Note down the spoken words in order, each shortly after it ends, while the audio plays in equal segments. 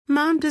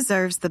Mom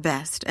deserves the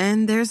best,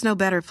 and there's no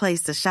better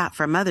place to shop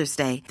for Mother's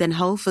Day than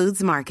Whole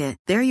Foods Market.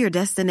 They're your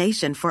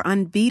destination for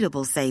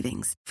unbeatable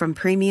savings, from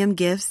premium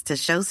gifts to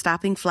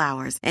show-stopping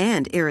flowers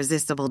and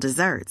irresistible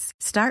desserts.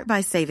 Start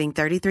by saving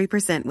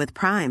 33% with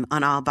Prime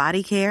on all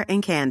body care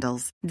and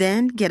candles.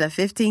 Then get a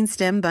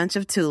 15-stem bunch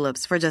of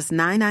tulips for just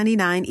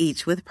 $9.99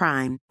 each with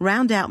Prime.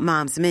 Round out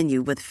Mom's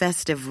menu with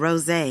festive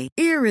rosé,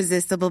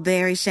 irresistible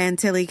berry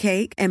chantilly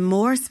cake, and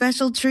more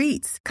special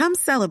treats. Come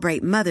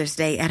celebrate Mother's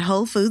Day at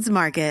Whole Foods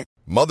Market.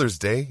 Mother's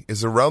Day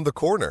is around the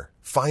corner.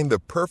 Find the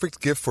perfect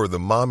gift for the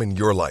mom in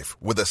your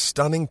life with a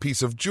stunning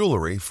piece of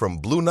jewelry from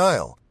Blue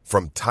Nile.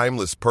 From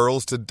timeless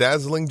pearls to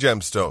dazzling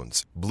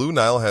gemstones, Blue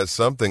Nile has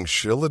something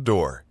she'll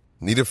adore.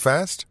 Need it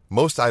fast?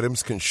 Most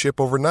items can ship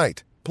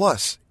overnight.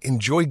 Plus,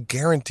 enjoy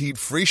guaranteed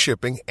free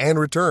shipping and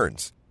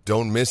returns.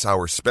 Don't miss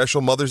our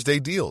special Mother's Day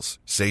deals.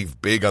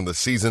 Save big on the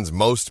season's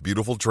most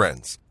beautiful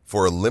trends.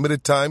 For a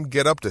limited time,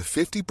 get up to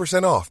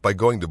 50% off by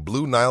going to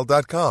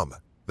BlueNile.com.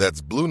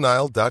 That's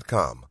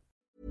BlueNile.com.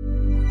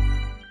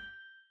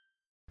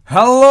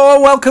 Hello,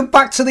 welcome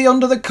back to the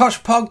Under the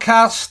Cosh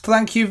podcast.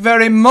 Thank you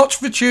very much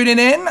for tuning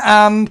in,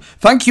 and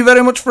thank you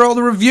very much for all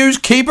the reviews.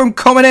 Keep them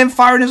coming in,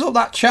 firing us up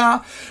that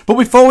chart. But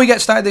before we get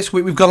started this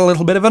week, we've got a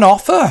little bit of an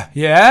offer.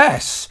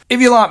 Yes.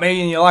 If you like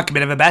me and you like a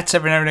bit of a bet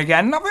every now and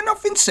again,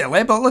 nothing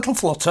silly, but a little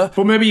flutter.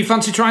 But maybe you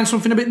fancy trying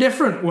something a bit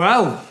different.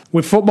 Well,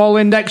 with Football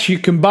Index, you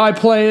can buy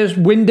players,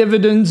 win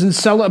dividends, and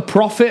sell at a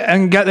profit.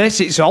 And get this,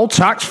 it's all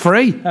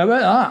tax-free. How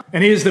about that?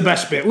 And here's the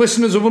best bit.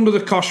 Listeners of Under the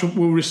Cosh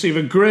will receive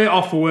a great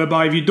offer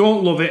whereby if you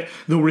don't love it,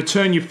 they'll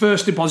return your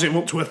first deposit of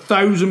up to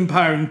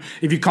 £1,000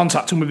 if you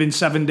contact them within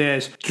 7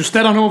 days. Just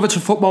head on over to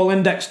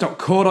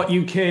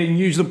footballindex.co.uk and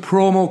use the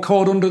promo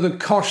code Under the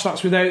Cosh.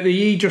 That's without the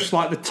E, just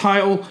like the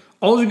title.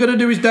 All you've got to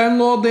do is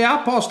download the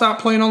app or start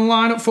playing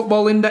online at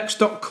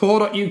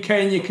footballindex.co.uk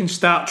and you can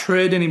start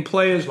trading in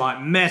players like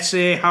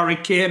Messi, Harry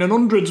Kane and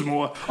hundreds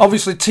more.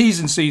 Obviously,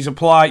 T's and C's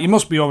apply. You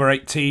must be over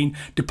 18.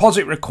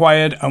 Deposit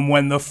required. And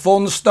when the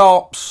fun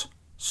stops,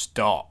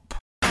 stop.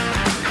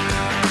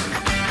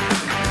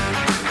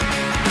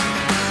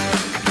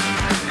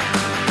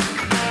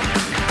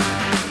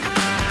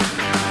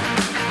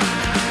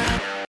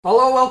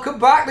 Hello, welcome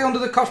back. The Under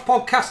the Cosh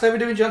podcast. How are we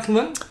doing,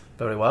 gentlemen?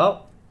 Very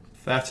well.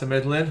 Fair to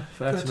middling.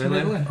 How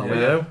are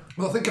you?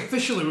 Well, I think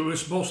officially we were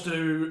supposed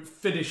to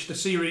finish the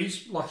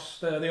series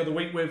the other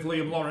week with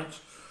Liam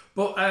Lawrence,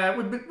 but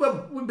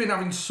we've been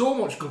having so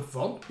much good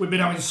fun. We've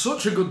been having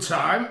such a good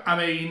time. I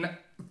mean,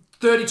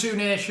 32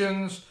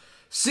 nations,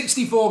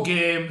 64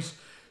 games,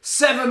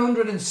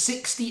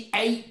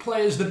 768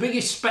 players, the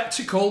biggest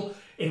spectacle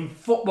in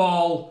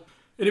football.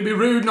 It'd be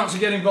rude not to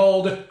get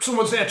involved. Some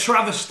would say a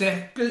travesty.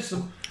 It is.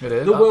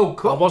 The World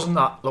Cup. I wasn't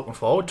that looking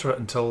forward to it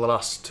until the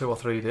last 2 or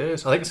 3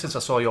 days. I think since I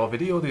saw your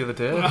video the other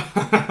day.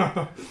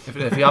 if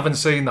you haven't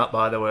seen that,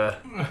 by the way,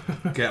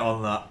 get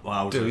on that.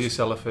 Wow, do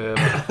yourself a favour.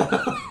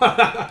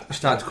 You're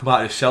starting to come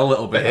out of your shell a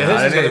little bit.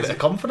 It's a bit of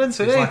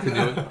confidence, it's like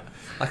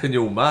a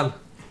new man.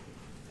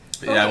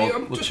 But yeah,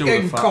 I'm just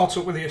getting caught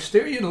up with the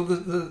hysteria. You know,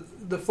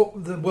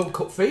 the World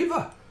Cup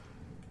fever.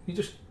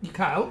 You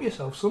can't help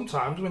yourself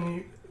sometimes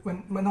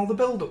when all the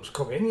build-ups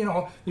come in. You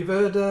know, you've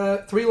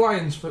heard Three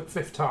Lions for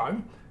 5th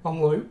time on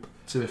loop.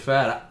 To be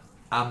fair,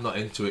 I'm not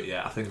into it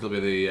yet. I think it'll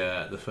be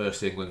the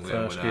first England game.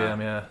 First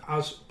game, yeah.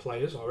 As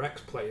players or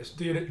ex-players,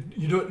 do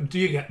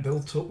you get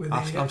built up with?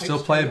 I'm still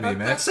playing me,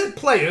 mate. I said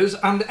players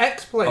and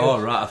ex-players. Oh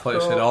right, I thought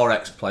you said all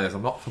ex-players.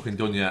 I'm not fucking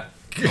done yet.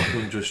 Not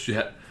done just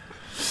yet.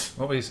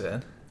 What were you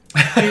saying?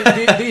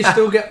 do you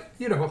still get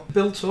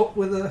built up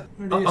with the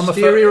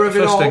hysteria of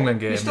it all? First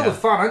England game, you're still a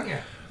fan, aren't you?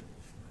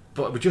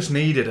 But we just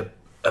needed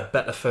a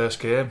better first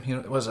game.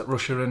 Was it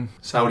Russia and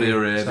Saudi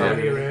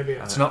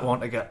Arabia? It's not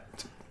one to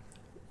get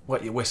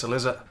wet your whistle,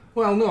 is it?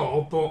 Well,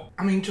 no, but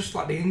I mean, just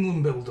like the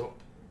England build-up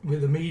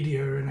with the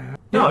media and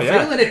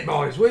feeling it,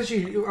 boys. Where's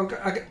you? I've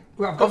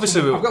got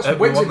obviously, some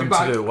we wins want them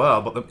to do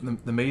well, but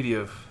the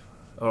media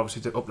are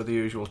obviously up to the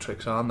usual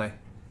tricks, aren't they?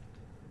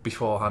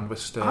 Beforehand with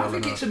Sterling. I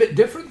think it's a bit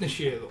different this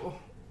year, though.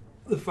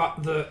 The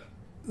fact that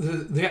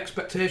the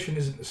expectation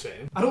isn't the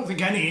same. I don't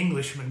think any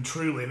Englishman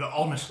truly, that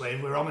honestly,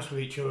 if we're honest with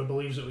each other,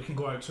 believes that we can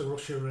go out to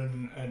Russia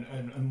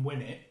and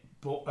win it.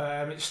 But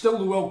it's still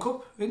the World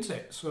Cup, isn't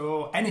it?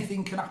 So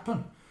anything can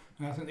happen.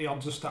 And I think the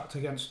odds are stacked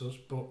against us.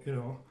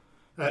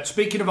 But,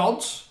 speaking of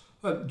odds,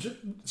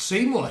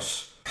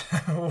 seamless.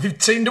 We've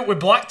teamed up with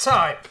Black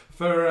Type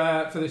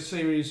for this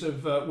series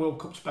of World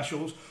Cup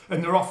specials.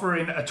 And they're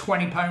offering a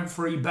 £20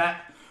 free bet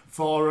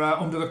for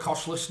Under the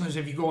Cosh listeners.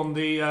 If you go on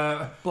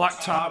the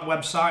Black Type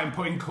website and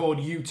put in code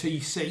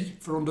UTC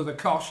for Under the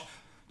Cosh,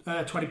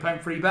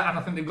 £20 free bet. And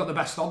I think they've got the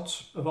best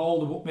odds of all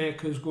the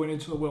bookmakers going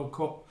into the World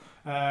Cup.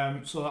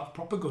 So that's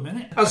proper good,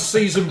 isn't it? As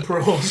season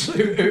pros,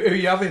 who are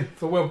you having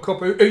for World Cup?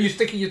 Who are you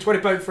sticking your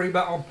 £20 free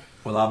bet on?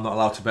 Well, I'm not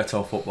allowed to bet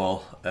on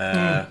football.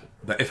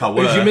 But if I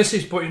were... Who's your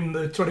missus putting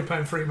the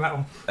 £20 free bet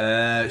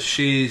on?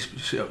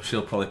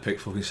 She'll probably pick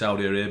fucking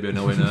Saudi Arabia,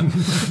 knowing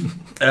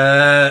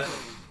her.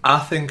 I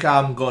think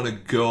I'm going to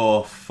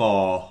go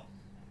for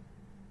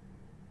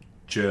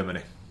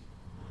Germany.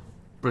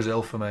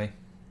 Brazil for me.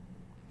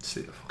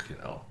 See the fucking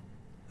hell.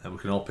 And we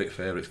can all pick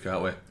favourites,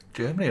 can't we?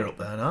 Germany are up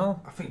there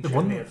now. I think They've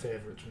Germany won. are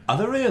favourites. Are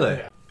they really?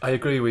 Yeah. I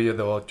agree with you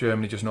though.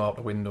 Germany just know how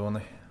to win, don't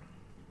they?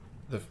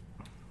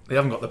 They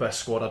haven't got the best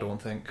squad, I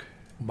don't think.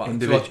 But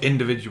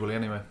Individually,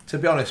 anyway. to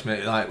be honest,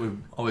 mate, like we've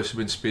obviously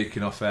been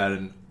speaking off air,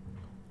 and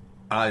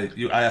I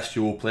asked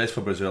you who plays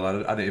for Brazil. I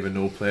didn't even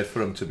know who played for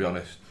them, to be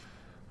honest.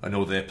 I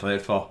know who they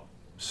played for,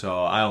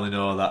 so I only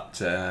know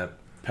that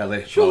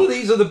Pele. Surely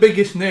these are the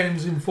biggest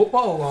names in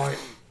football, like.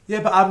 Yeah,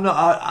 but I'm not.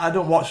 I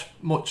don't watch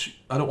much.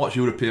 I don't watch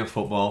European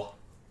football.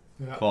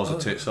 Yeah. Balls the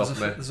tits off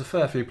me. There's a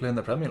fair few playing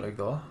the Premier League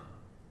though.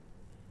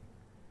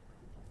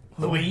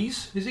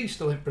 Louise, is he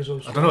still in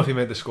Brazil? I don't know if he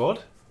made the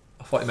squad.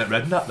 I thought you meant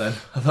Redknapp then.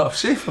 I thought I've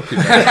seen fucking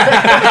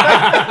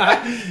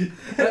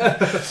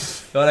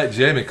Alright,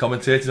 Jamie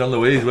commentated on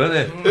Louise, weren't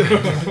he?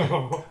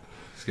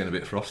 It's getting a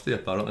bit frosty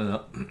apparently,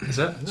 that. Is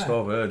it?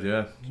 So I've heard,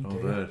 yeah. So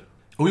I've heard.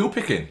 Who are you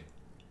picking?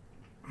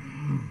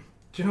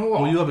 Do you know what?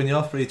 Who are you having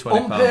your free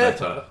 £20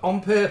 better?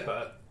 On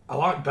paper, I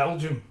like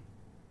Belgium,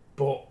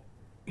 but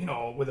you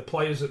know, with the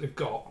players that they've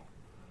got,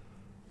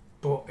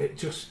 but it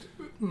just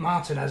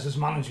Martinez as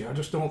manager, I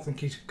just don't think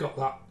he's got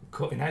that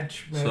cutting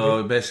edge. Maybe.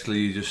 So basically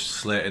you're just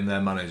slating their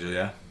manager,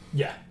 yeah?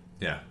 Yeah,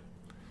 Yeah.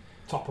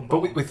 top and But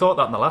bottom. we thought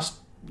that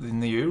in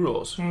the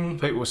Euros.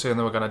 People were saying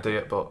they were going to do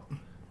it, but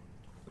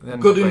they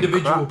ended Good up being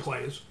individual crap.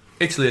 players.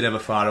 Italy are never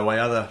far away,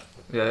 are they?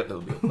 Yeah,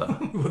 they'll be up there.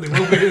 Well, they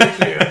will be this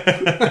year.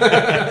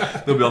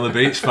 They'll be on the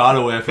beach far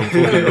away from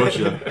fucking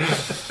Russia.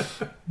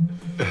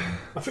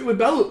 I think with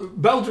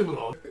Belgium,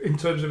 though, in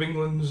terms of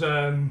England's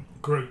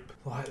group,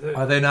 like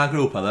Are they in our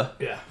group, are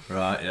they? yeah,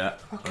 Right, yeah.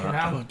 fucking Right.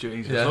 hell. Oh,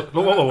 Jesus. Yeah. Look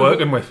what we're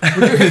working with.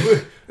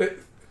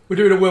 We're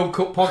doing a World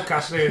Cup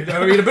podcast here.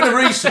 I mean, a bit of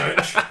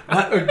research,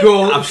 a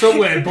goal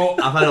somewhere, but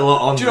I've had a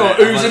lot on. do you know mate.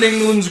 who's in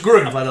England's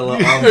group? I've had a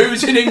lot on.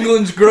 Who's in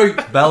England's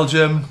group?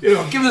 Belgium. You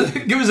know, give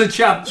us a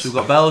chance. We've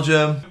got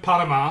Belgium.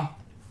 Panama.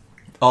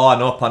 Oh, I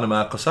know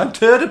Panama because I'm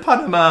third of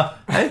Panama.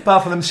 Hey,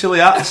 apart from them silly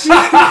hats.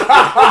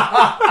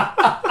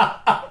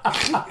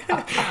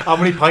 How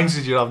many pints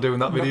did you have doing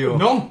that video?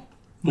 None.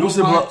 Who's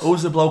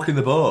the bloke in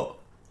the boat?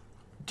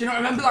 Do you not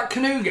remember that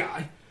canoe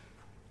guy?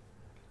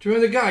 Do you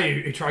remember the guy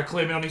who tried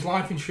claiming on his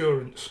life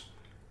insurance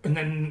and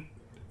then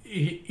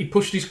he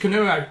pushed his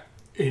canoe out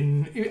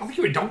in, I think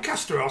he was in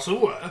Doncaster or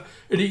somewhere,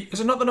 and he, Is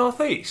it not the North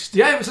East?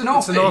 yeah, it was the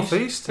North East. North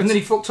East. And then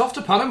he fucked off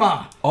to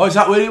Panama. Oh, is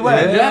that where he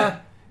went? Yeah.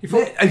 He,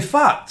 Mate, in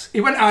fact,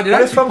 he went out are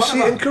to they from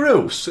Panama. Seaton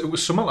Carews? It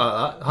was something like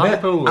that. Mate,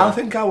 Hartlepool. I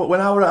think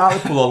when I was at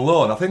Hartlepool on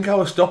loan, I think I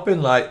was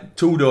stopping like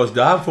 2 doors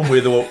down from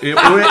where they were.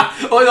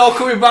 Oh, they're all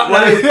coming back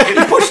now. He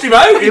pushed him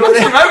out. He pushed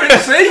him out in the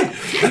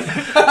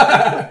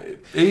sea.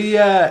 He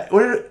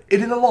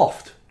in the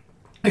loft.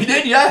 He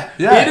did, yeah.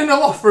 Yeah. He hid in the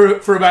loft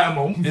for about a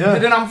month. Yeah. He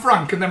did Anne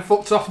Frank and then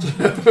fucked off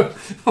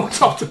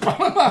to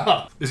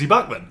Panama. Is he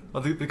back then?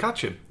 Or did they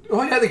catch him?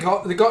 Oh yeah, they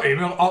got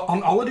him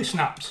on holiday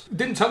snaps.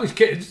 Didn't tell his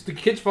kids. The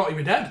kids thought he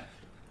was dead.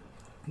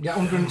 Get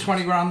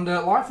 120 grand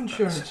life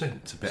insurance in.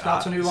 It's a bit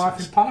Start a hard. new life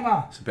in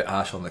Panama. It's a bit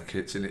harsh on the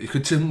kids, isn't it? You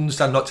could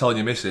understand not telling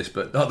your missus,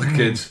 but not the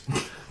kids.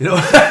 You know,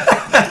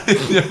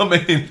 you know what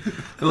I mean?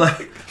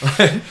 Like,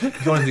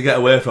 if you wanted to get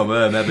away from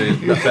her, maybe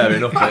that's fair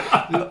enough.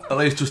 But at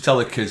least just tell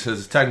the kids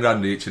there's 10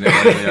 grand each in it.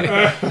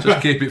 Yeah.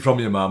 Just keep it from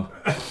your mum.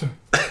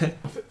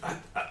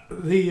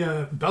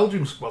 The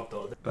Belgium squad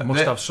though. They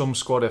must have some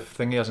squad if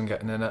Thingy hasn't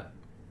getting in it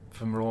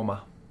from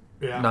Roma.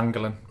 Yeah.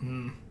 Nangelin.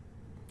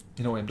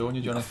 You know him, don't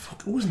you, Johnny?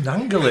 Who's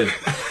Nangelin?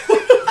 Who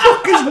the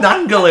fuck is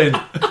Nangelin?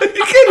 Are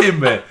you kidding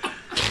me?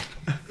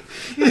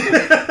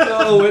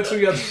 Oh, wait till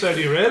you get to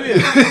Saudi Arabia.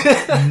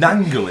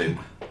 Nangelin?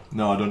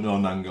 No, I don't know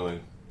Nangelin.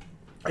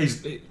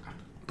 He's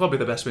probably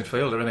the best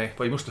midfielder, isn't he?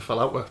 But he must have fell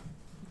out with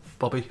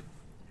Bobby.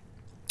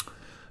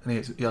 And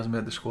he hasn't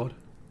made the squad.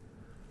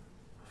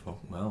 Fuck,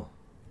 well,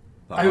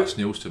 that's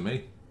news to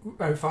me.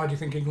 How far do you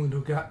think England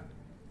will get?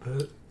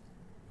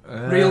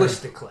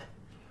 Realistically.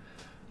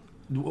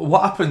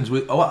 What happens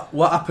with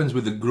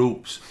the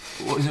groups?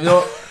 You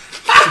know,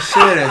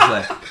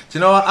 seriously, do you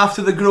know what,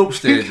 after the group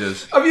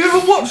stages? Have you ever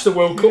watched the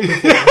World Cup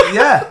before?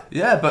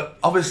 yeah, but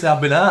obviously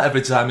I've been out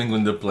every time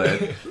England have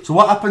played. So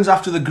what happens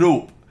after the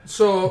group?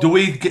 So Do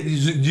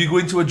you go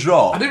into a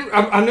draw?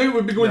 I knew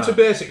we'd be going to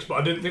basics, but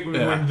I didn't think we were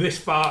going this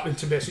far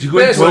into basics. You go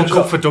into World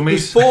Cup for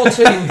dummies. There's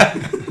 4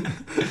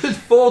 teams. There's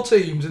 4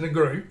 teams in the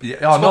group.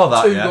 Yeah, I know Top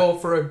that. 2 Yeah. go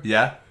through,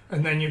 Yeah,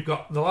 and then you've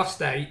got the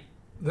last 8,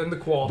 then the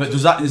quarter. but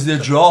is there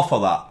a draw for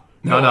that?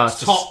 No, it's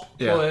it's top just,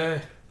 yeah.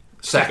 player.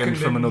 Second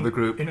from in- another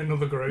group. In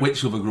another group.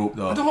 Which other group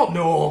though? I don't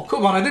know.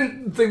 Come on, I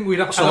didn't think we'd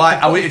have. So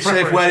like, are we,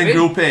 say if we're in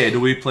Group A, do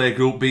we play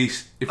Group B?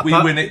 If we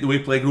win it, do we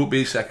play Group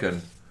B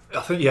second? I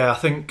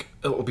think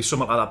it'll be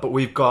something like that. But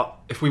we've got,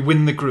 if we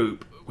win the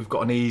group, we've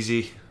got an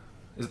easy.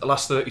 Is it the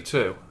last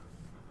 32?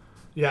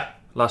 Yeah.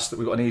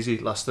 We've got an easy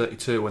last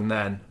 32, and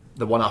then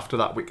the one after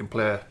that we can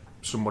play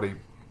somebody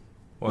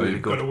really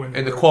You've got to good. win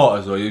In the group.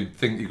 quarters, though, you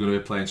think you're going to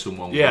be playing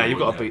someone? Yeah, good, you've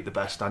got to wouldn't beat the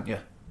best, aren't you?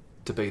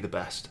 To be the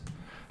best.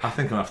 I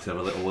think I have to have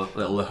a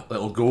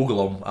little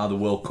Google on how the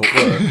World Cup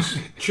works.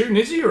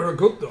 Tunisia are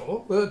good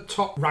though. They're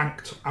top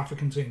ranked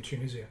African team.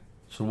 Tunisia.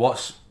 So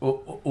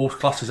who's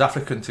classed as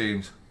African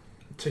teams?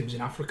 Teams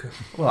in Africa.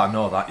 Well, I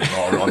know that, you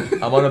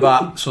moron. I'm on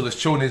about, so there's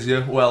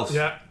Tunisia, who else?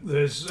 Yeah,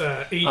 there's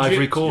Egypt.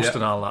 Ivory Coast Yeah.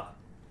 and all that.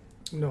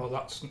 No,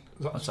 that's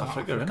That's not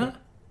Africa, isn't it?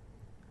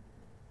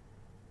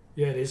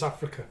 Yeah, it is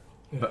Africa.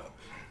 Yeah. But-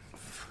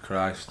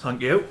 Christ.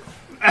 Thank you.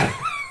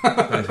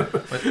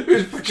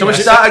 Shall we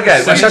start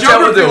again? Some Shall I tell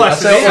you what geography we'll do? I'll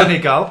lessons, tell you what-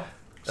 Senegal.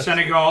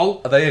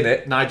 Senegal. Are they in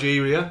it?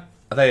 Nigeria.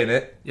 Are they in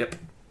it? Yep.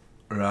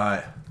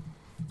 Right.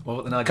 What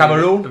about the Nigeria?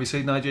 Cameroon? Have you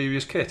seen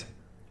Nigeria's kit?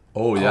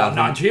 Oh, yeah. Oh,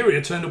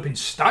 Nigeria turned up in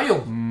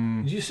style.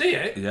 Did you see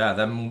it? Yeah,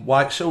 them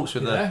white suits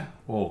with Yeah.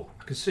 the... Oh,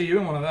 I could see you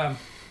in one of them.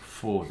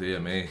 oh dear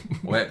me.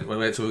 Wait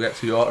till we get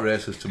to your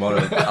races tomorrow.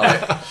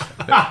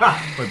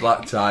 With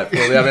black type.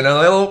 We'll be having a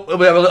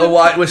little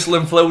white whistle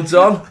and flutes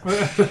on.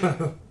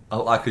 I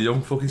look like a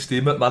young fucking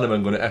Steve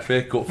McManaman going to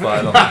FA Cup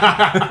final.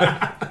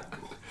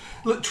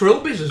 Look,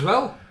 Trilbys as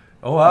well.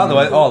 Oh, wow, they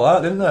went all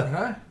out, didn't they?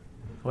 Yeah.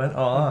 Went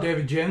all out.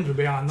 David James were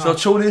behind that. So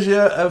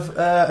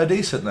Tunisia are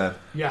decent then?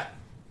 Yeah.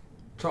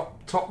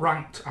 Top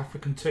ranked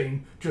African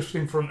team, just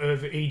in front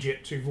of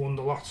Egypt, who've won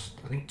the last,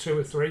 I think, 2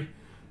 or 3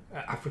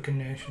 African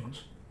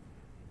nations.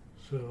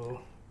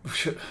 So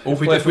If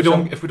we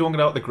don't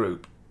get out of the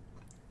group,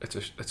 it's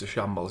a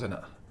shambles, isn't it?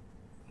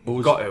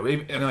 We've got to.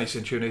 I know in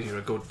Tunisia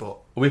are good, but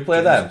We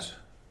play them?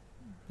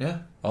 yeah.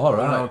 All We're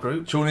in right. our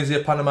group. Tunisia,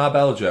 Panama,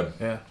 Belgium.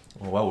 Yeah.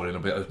 Oh, well, we're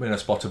in a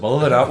spot of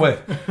bother then, aren't we?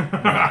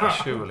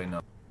 Surely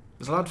not.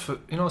 There's a lad for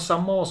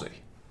Sam Morsey.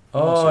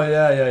 Oh,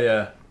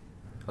 yeah.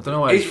 I don't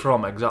know where he's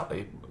from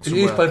exactly. He's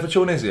somewhere. playing for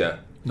Tunisia?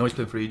 No, he's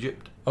playing for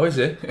Egypt. Oh, is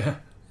he?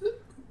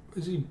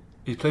 is he?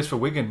 He plays for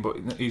Wigan, but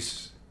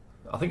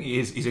I think he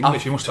is. He's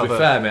English. He must to have be a.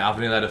 fair, mate, I've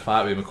only had a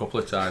fight with him a couple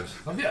of times.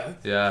 Have you?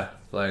 Yeah,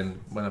 when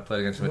I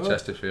played against him at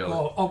Chesterfield.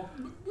 Oh,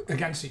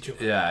 against each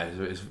other. Yeah,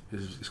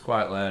 he's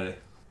quite leery.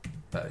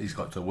 But he's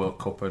got to the World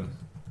Cup and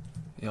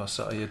You're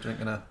sat here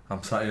drinking a.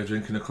 I'm sat here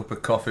drinking a cup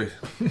of coffee.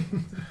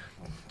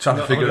 trying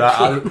to figure out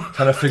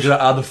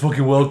how the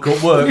fucking World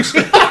Cup works.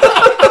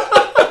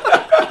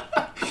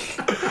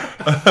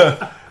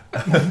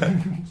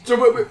 So,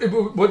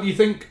 what do you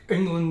think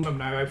England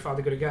now? How far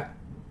they're going to get?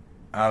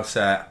 I'll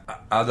say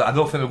I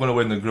don't think they're going to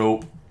win the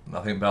group. I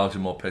think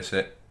Belgium will piss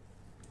it,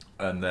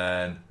 and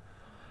then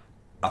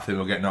I think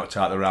we'll get knocked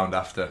out the round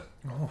after.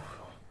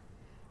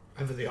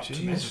 Ever the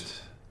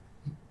optimist.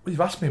 Well,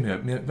 you've asked me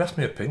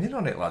opinion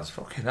on it, lads.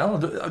 Fucking hell!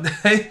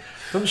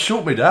 Don't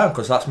shoot me down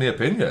because that's my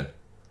opinion.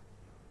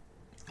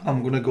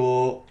 I'm gonna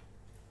go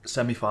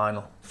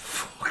semi-final.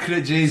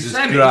 Fucking Jesus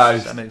Semis.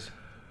 Christ! Semis.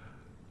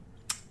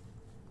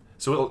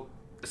 So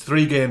it's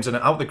 3 games and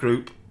out the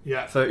group.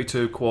 Yeah.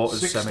 32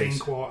 quarters, 16 semis.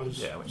 quarters.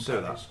 Yeah, we can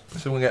do that.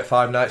 So we'll get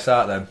 5 nights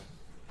out then.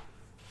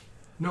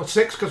 No,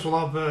 6 because we'll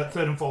have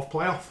third and fourth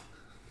playoff.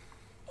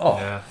 Oh,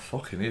 Yeah.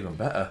 fucking even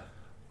better.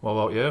 What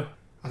about you?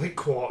 I think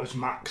quarters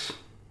max.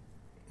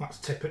 That's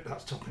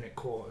topping it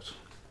quarters.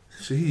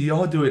 See,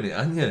 you're doing it,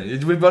 aren't you?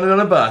 You've been running on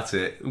about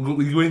it.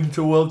 We go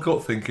into a World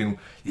Cup thinking,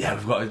 yeah,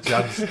 we've got a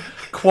chance.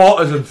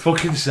 Quarters and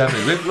fucking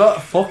semi. We've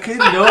got fucking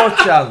no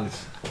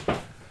chance.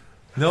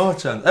 No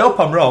chance. I hope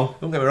I'm wrong.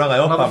 Don't get me wrong, I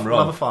hope I'm We'll have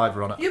wrong. a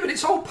fiver on it. Yeah, but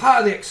it's all part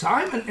of the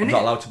excitement, I'm isn't not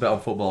it? allowed to bet on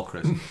football,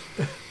 Chris.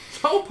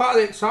 It's all part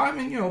of the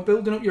excitement,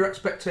 building up your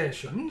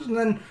expectations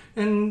and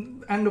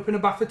end up in a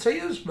bath of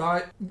tears,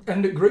 right?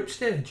 End at group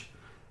stage.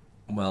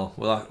 Well,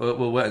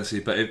 we'll wait and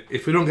see. But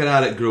if we don't get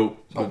out of group,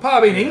 It's all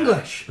part of being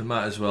English. we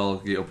might as well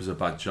get up as a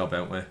bad job,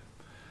 haven't we?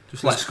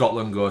 Just let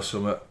Scotland go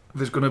somewhere.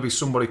 There's going to be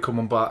somebody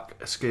coming back,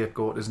 a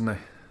scapegoat, isn't there?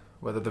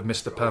 Whether they've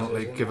missed a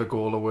penalty, give a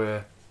goal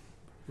away,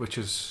 which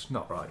is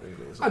not right,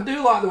 really, is it? I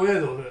do like the way,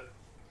 though, that...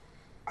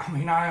 I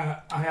mean,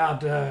 I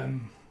had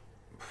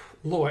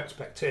low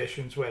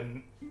expectations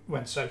when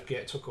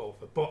Southgate took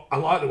over, but I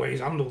like the way he's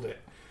handled it.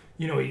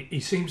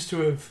 He seems to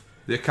have...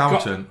 The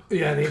accountant.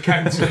 The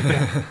accountant.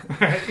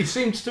 Yeah. He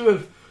seems to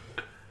have,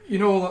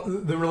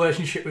 the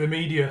relationship with the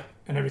media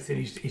and everything.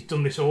 He's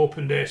done this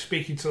open day,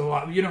 speaking to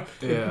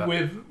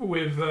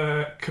with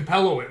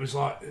Capello. It was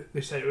like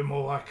they said it was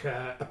more like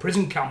a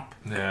prison camp.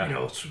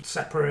 Yeah.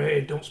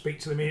 Separated, don't speak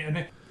to the media,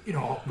 and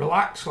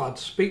relax,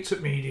 lads, speak to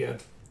the media.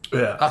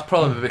 Yeah. That's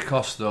probably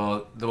because,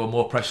 though, there were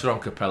more pressure on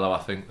Capello, I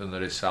think, than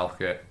there is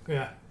Southgate.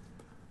 Yeah.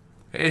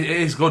 It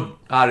is good.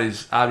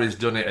 Harry's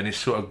done it, and he's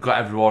sort of got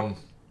everyone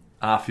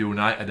half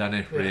united,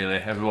 hasn't he? Really,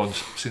 everyone's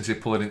since he's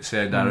pulling in the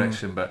same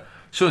direction. But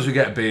as soon as we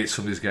get beat,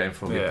 somebody's getting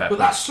fucking peppered. But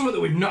that's something that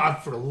we've not had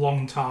for a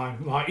long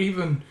time. Like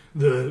even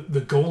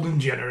the golden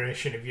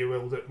generation, if you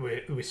will, that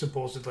we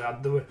supposedly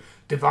had. There were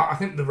I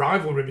think the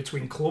rivalry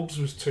between clubs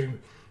was too.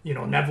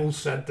 Neville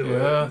said there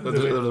were.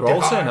 They're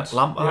all saying it.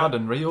 Lampard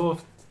and Rio.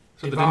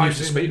 So they didn't used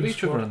to speak to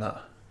each other and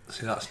that.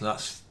 See,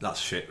 that's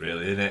shit,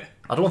 really, isn't it?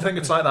 I don't think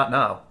it's like that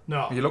now.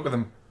 No. You look at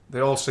them; they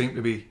all seem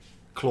to be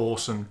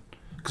close and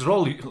because they're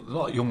all a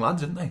lot of young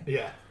lads, aren't they?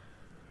 Yeah.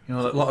 A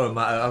lot of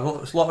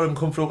them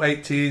come from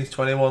 18s,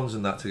 21s,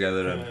 and that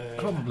together, and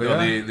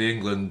Probably. the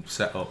England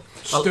setup.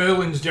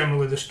 Sterling's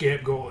generally the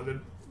scapegoat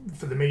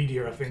for the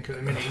media. I think at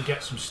the minute he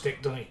gets some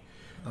stick, doesn't he?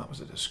 That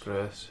was a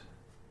disgrace.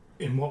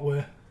 In what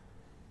way?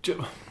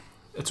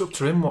 It's up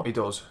to him what he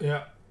does.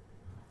 Yeah.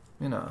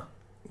 You know.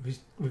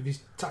 With his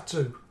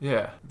tattoo.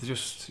 Yeah, they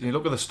just you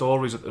look at the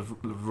stories that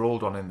they've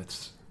rolled on him.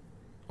 It's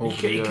over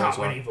the He years, can't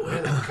win like- either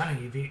way, though,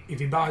 can he? If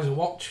he buys a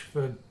watch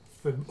for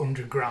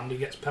 $100,000, he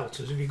gets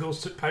pelters. If he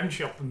goes to the pound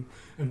shop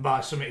and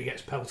buys something, he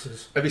gets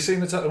pelters. Have you seen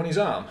the tattoo on his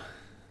arm?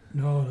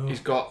 No. He's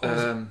got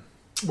With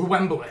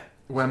Wembley.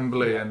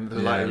 Wembley and the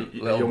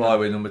little boy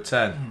with number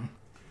 10.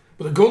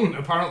 But the gun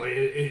apparently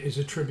is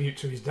a tribute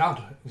to his dad.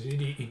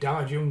 He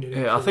died young, didn't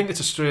he? Yeah, I think it's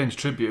a strange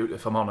tribute,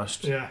 if I'm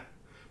honest. Yeah.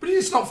 But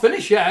it's not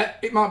finished yet.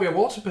 It might be a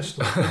water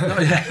pistol. No.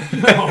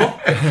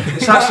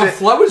 It's Might actually have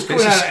flowers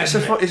coming out of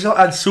it. it's not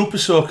had Super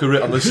Soaker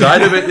written on the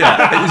side of it yet.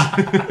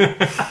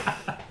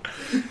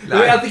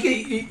 I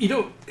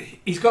think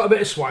he's got a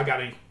bit of swag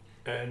at him.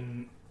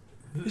 And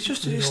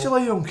He's still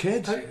a young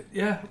kid.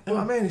 Yeah. You know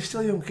what I mean? He's still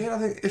a young kid. I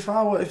think if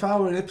I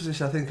were in a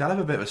position, I think I'd have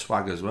a bit of a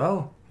swag as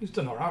well. He's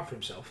done alright for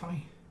himself, hasn't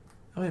he?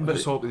 I mean, I but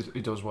just hope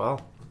he does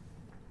well.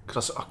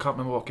 Because I can't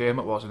remember what game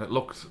it was, and it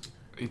looked...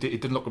 He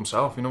didn't look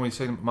himself. You know, when you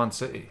see him at Man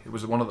City, it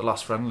was one of the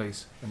last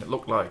friendlies, and it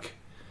looked like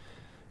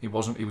he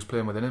wasn't. He was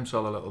playing within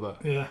himself a little bit.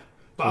 Yeah. I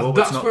But hope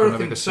that's it's not where I gonna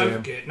be think the same.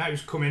 Southgate now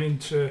is coming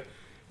into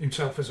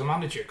himself as a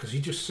manager, because he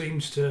just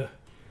seems to...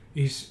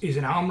 He's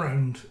an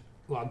arm-round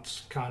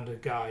lads kind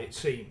of guy, it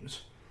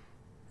seems.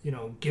 You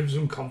know, gives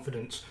them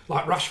confidence.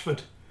 Like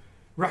Rashford.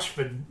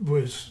 Rashford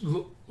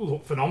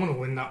looked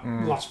phenomenal in that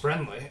last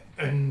friendly,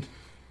 and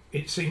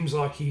it seems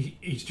like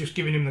he's just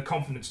giving him the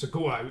confidence to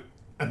go out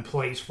and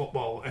play his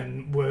football.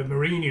 And where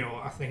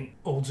Mourinho, I think,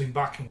 holds him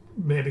back and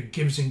maybe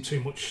gives him too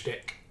much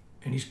stick,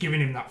 and he's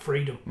giving him that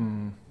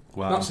freedom.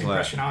 Wow, That's the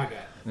impression I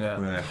get. Yeah.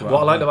 Yeah,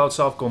 What I liked about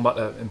South, going back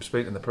to him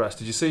speaking in the press,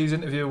 did you see his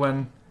interview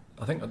when,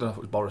 I don't know if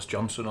it was Boris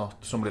Johnson or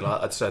somebody like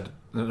that, had said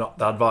they're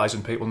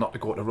advising people not to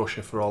go to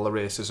Russia for all the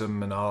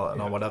racism and all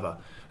whatever.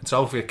 And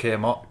Southgate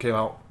came out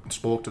and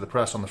spoke to the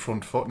press on the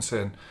front foot and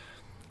saying,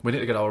 we need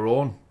to get our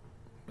own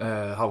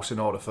house in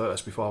order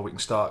first before we can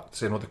start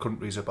saying other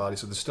countries are bad. He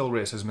said there's still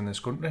racism in this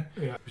country.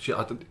 Yeah.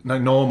 Now,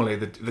 normally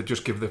they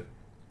just give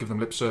them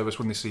lip service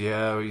when they see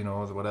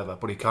whatever.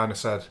 But he kind of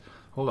said,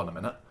 hold on a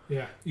minute.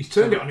 Yeah, he's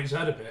turned it on his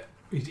head a bit.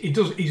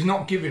 He's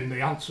not giving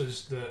the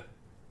answers that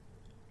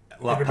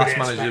like everybody past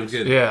manager expects.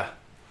 of good. Yeah.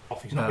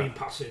 He's not being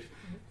passive.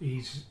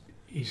 He's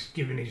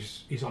giving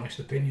his honest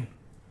opinion,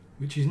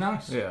 which is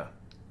nice. Yeah.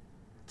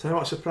 Tell you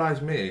what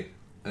surprised me.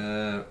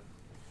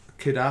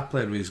 Kid I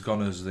played with, he's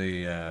gone as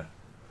the.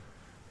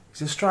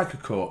 He's a striker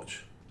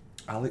coach.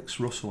 Alex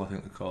Russell, I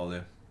think they call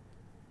him.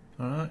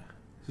 All right.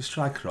 He's a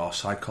striker or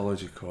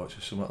psychology coach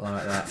or something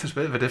like that. There's a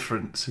bit of a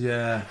difference.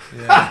 Yeah.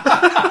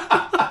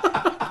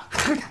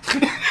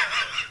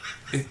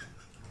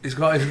 He's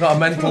got a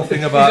mental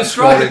thing about. He's a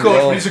striker scoring coach,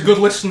 but goals. he's a good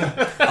listener.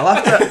 I'll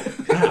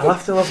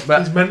have to look. But,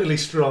 He's mentally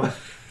strong.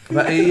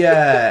 but he,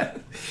 yeah.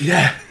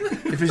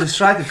 If he's a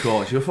striker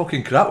coach, you're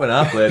fucking crap when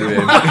I played with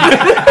him.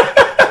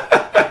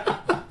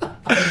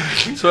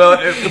 So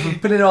if we're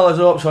pinning all his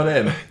hopes on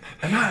him,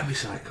 it might be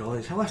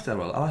psychology. I'll have to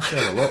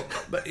have a look.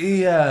 But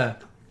he,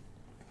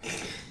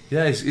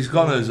 he's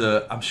gone as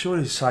a. I'm sure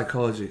he's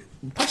psychology.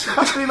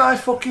 Pass me my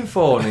fucking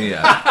phone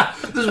here.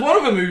 There's one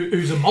of them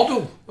who's a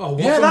model. Oh,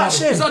 Yeah, that's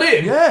him. Is that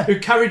him? Yeah. Who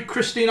carried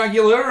Christina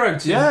Aguilera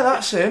out Yeah,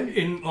 that's him.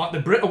 in like the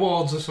Brit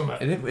Awards or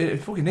something. He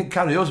fucking didn't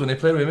carry us when he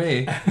played with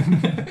me.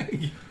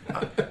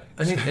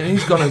 and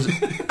he's gone as.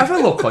 Have a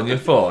look on your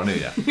phone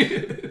here.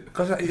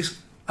 Because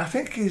I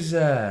think he's.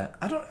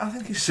 I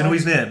think he's. Do you know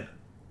his name?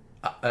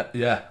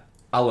 Yeah,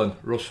 Alan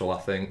Russell. I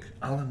think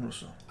Alan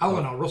Russell.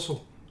 Alan or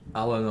Russell.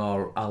 Alan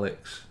or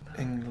Alex.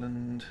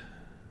 England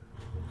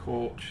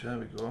coach. There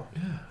we go.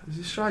 Yeah, is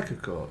he striker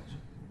coach?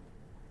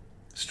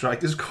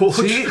 Strikers coach.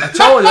 See, I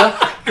told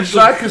you,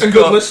 strikers And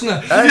good coach.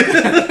 listener.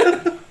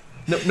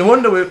 No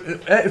wonder we.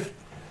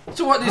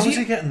 So what How's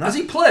he getting that? Has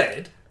he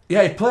played?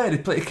 Yeah, he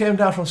played. He came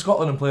down from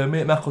Scotland and played with me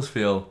at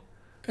Macclesfield.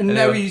 And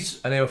now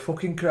he's And they were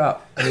fucking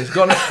crap. And he's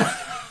gone.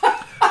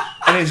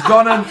 And he's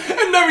gone and.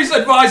 and now he's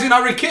advising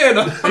Harry Kane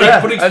on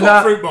putting and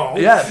foot through balls.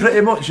 Yeah,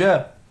 pretty much,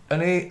 yeah.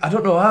 And I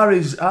don't know how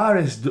he's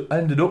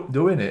ended up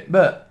doing it,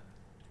 but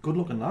Good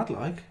looking lad,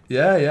 like.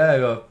 yeah,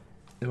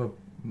 he were a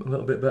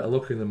little bit better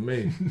looking than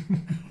me.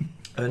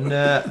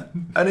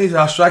 and he's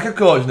our striker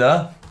coach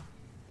now,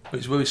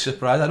 which was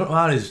surprised. I don't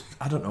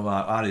know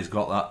how he's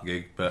got that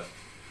gig, but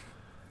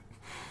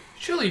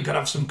Surely you've got to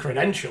have some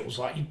credentials.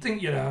 Like you'd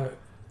think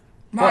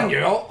mind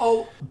you,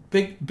 all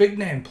big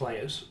name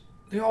players.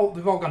 They all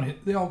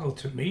go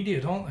to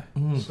media, don't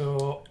they?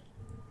 So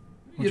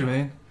What do you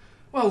mean?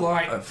 well,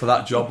 like for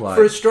that job, like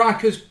for a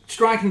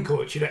striking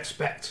coach, you'd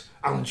expect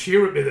Alan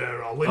Shearer to be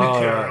there, or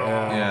Lineker,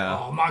 yeah.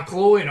 or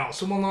Michael Owen, or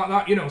someone like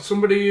that. You know,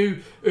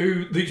 somebody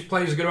who these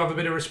players are going to have a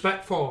bit of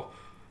respect for.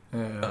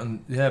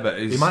 but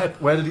he's, He might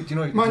have, where did he? Do you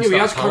know? Mind you, he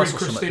has carried Palace or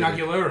something, Christina did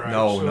he? Aguilera out.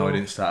 no, so he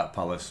didn't start at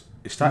Palace.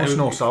 He started. Must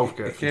know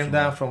Southgate He came from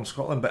down from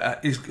Scotland, but I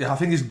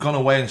think he's gone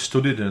away and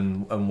studied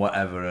and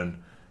whatever.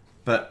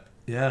 But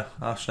yeah,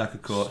 our striker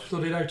coach.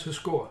 studied how to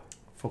score.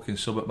 Fucking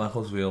sub at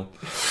Macclesfield.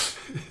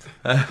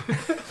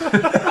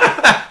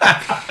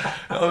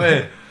 I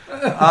mean,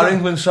 our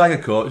England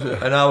striker coach and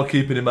now we're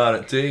keeping him out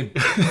at team.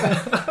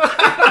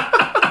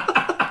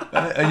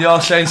 And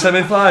you're saying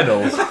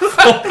semi-finals?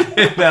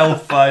 Fucking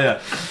hellfire.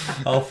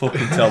 I'll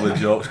fucking tell the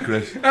jokes,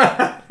 Chris.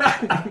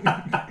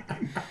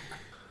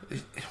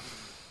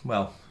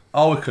 Well,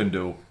 all we can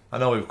do, I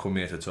know we've come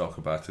here to talk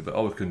about it, but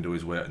all we can do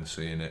is wait and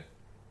see, innit?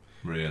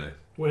 Really.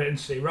 Wait and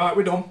see. Right,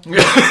 we're done.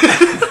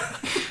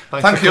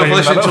 Thank you for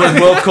listening to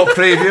his World Cup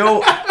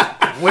preview.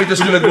 We're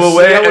just going to go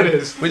away.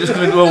 We're just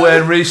going to go away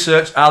and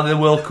research how the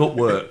World Cup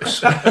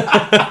works.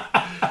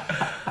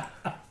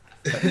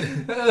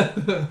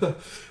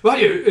 Well,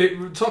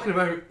 you talking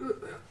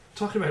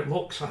about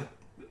looks.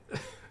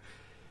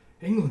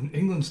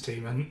 England's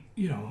team, and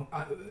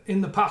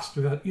in the past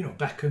we've had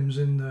Beckham's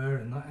in there,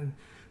 and that. And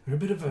they're a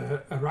bit of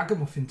a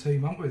ragamuffin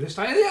team, aren't we? This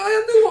time,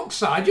 the look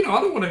side. I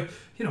don't want to.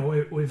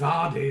 With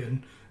Vardy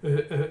and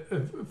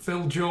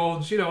Phil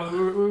Jones. We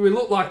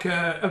look like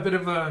a bit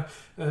of a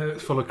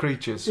full of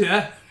creatures.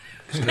 Yeah.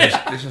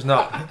 This is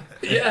not.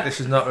 Yeah. This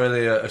is not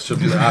really a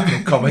subject that I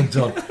can comment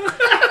on.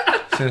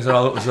 Since I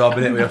look as though I've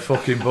been hit with a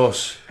fucking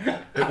bus.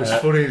 It was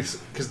funny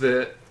because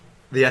the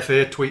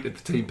FA tweeted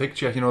the team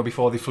picture,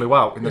 before they flew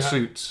out in the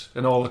suits,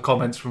 and all the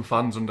comments from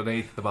fans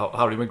underneath about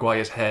Harry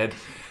Maguire's head.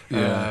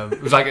 Yeah.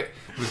 It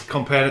was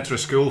comparing it to a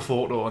school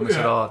photo, and they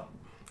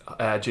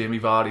said, Jamie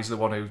Vardy's the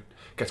one who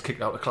gets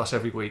kicked out of class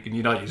every week, and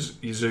you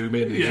zoom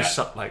in, and he's just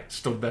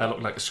stood there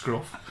looking like a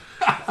scruff.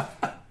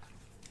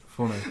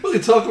 Funny. Well, they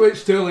talk about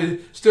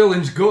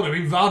Sterling's good. I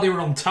mean, Vardy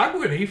were on tag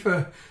with him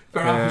for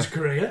half his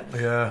career.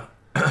 Yeah.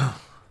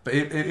 But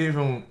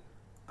even,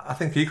 I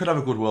think he could have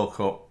a good World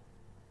Cup.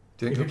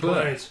 Do you think If he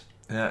plays.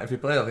 Yeah, if he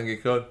played, I think he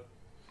could.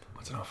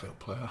 I don't know if he'll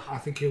play. I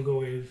think he'll go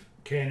with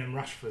Kane and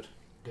Rashford.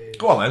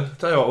 Go on then. I'll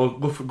tell you what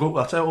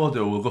we'll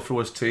do. We'll go through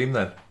his team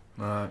then.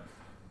 Right.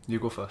 You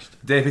go first.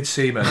 David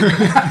Seaman.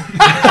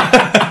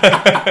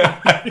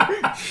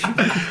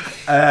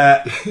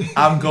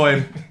 I'm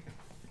going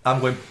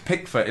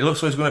Pickford. It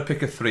looks like he's going to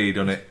pick a 3,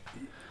 doesn't it?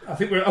 I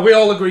think we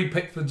all agree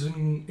Pickford's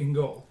in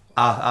goal.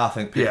 I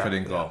think Pickford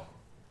in goal.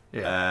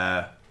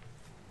 Yeah.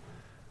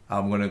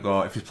 I'm going to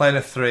go, if he's playing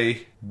a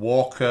 3,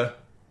 Walker,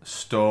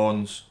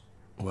 Stones.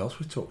 Who else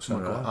we took?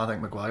 I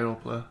think Maguire will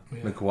play.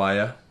 Yeah.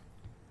 Maguire.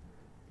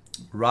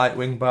 Right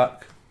wing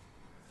back.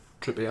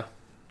 Trippier.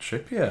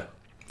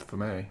 For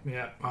me.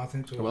 Yeah, I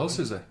think so. Who else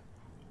is there?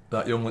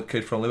 That young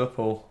kid from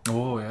Liverpool.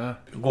 Oh, yeah.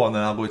 Go on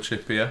then, I'll go with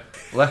Trippier.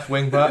 Left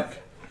wing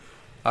back.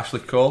 Ashley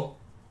Cole.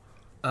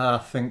 I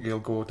think he'll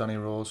go Danny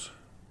Rose.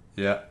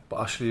 Yeah.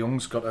 But Ashley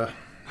Young's got a...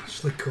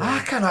 Ashley Cole.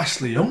 How can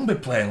Ashley Young be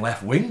playing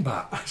left wing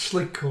back?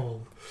 Ashley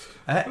Cole.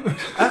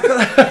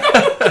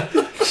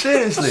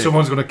 Seriously?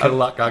 Someone's going to kill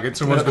that gag and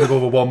someone's going to go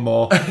over one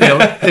more. Hail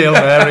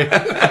Mary.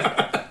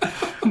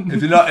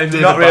 If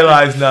you're not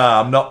realised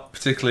now, I'm not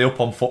particularly up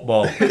on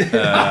football.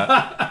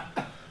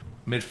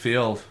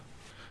 Midfield.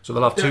 So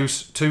they'll have two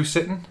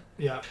sitting?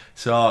 Yeah.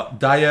 So,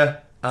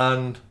 Dyer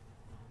and...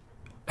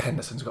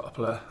 Henderson's got to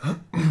play.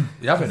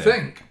 You haven't I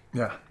think.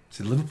 Yeah.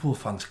 See, Liverpool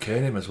fans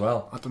cane him as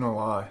well. I don't know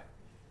why.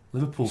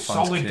 Liverpool He's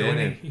fans solid, cane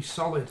him. He's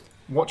solid.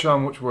 Watch how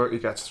much work he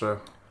gets through.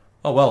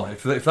 Oh well,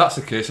 if that's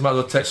the case, you might as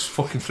well take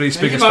fucking 3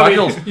 Springer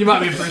Spaniels. You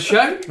might be in for a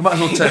shout. You might as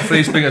well take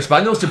 3 Springer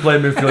Spaniels to play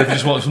midfield if you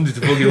just want somebody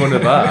to plug you under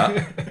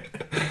that.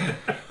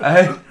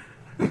 I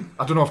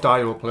don't know if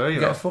Dyer will play.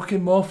 Get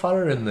fucking Mo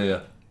Farah in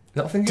there.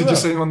 Did you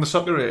see him on the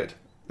Soccer Aid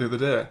the other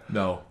day?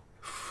 No.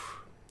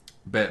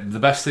 But the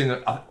best thing,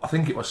 I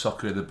think it was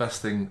Soccer Aid, the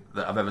best thing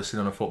that I've ever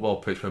seen on a football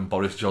pitch when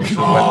Boris Johnson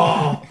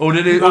went. That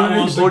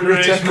was the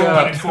greatest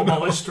moment in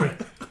football history.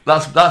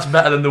 That's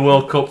better than the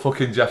World Cup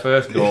fucking Jeff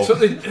Hurst goal. So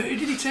who did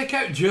he take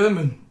out?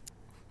 German?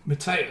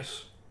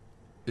 Mateus?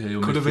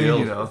 Yeah, could have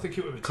been, I think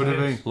it was Mateus. Could have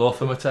been.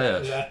 Lothar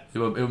Mateus? Yeah. He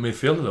was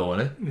midfielder though,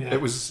 wasn't he? Yeah.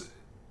 It was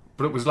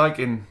like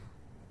in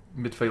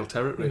midfield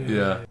territory.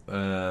 Yeah.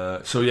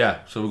 So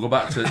we'll go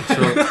back to...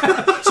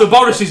 So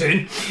Boris is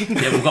in.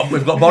 Yeah,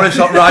 we've got Boris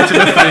up right in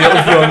the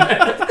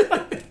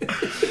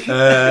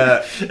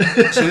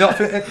front. So you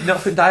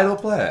not think Dyer will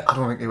play? I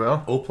don't think he will.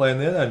 Who'll play in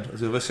there then?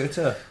 As a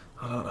sitter?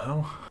 I don't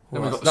know.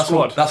 Well, We've got the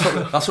squad.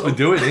 That's what we're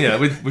doing here.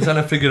 We're trying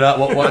to figure out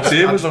what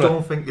team I we're just going to...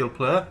 don't think he'll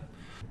play.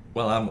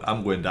 Well,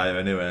 I'm going Dyer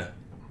anyway.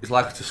 He's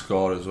likely to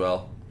score as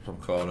well from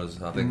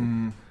corners, I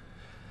think.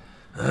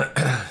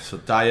 So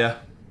Dyer.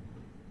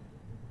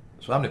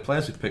 So how many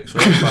players we picked so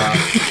far?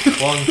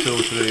 1, 2,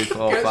 3,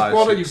 4,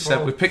 5, 6,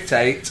 7. We picked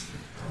 8.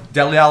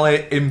 Dele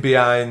Alli in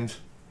behind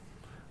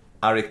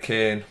Harry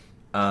Kane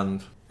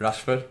and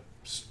Rashford.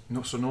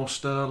 No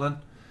Sterling.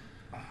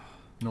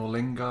 No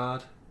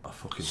Lingard. Oh,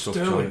 fucking tough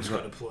Sterling's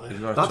job. got to play.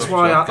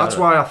 That's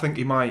why I think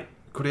he might.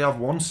 Could he have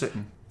one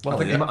sitting? Well,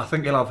 I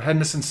think he'll have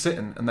Henderson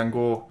sitting and then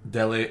go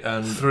Dele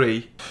and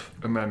 3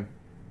 and then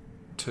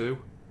 2.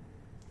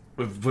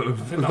 We've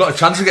got a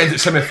chance of getting to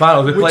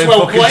semi-finals. We're playing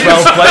 12 fucking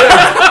players. 12 players.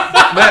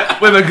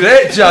 Mate, we have a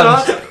great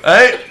chance.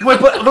 Hey, can we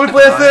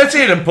play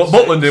 13 and put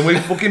Butland in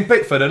with fucking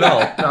Pickford and all?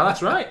 No,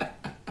 that's right.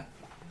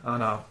 I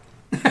know.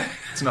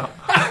 It's not.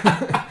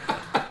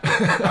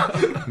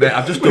 Mate,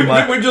 I've just done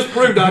my... We've just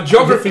proved our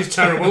geography's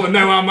terrible and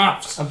now our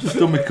maths. I've just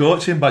done my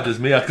coaching badges,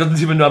 me. I couldn't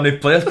even know how many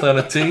players play on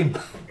a team.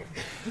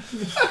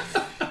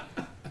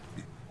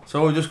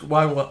 So we just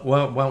why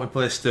don't we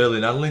play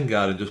Sterling and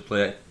Lingard and just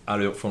play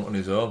Harry up front on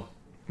his own?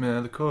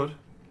 Yeah, they could.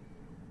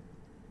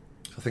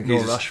 I think No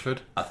he's Rashford.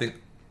 I think.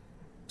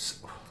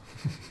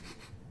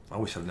 I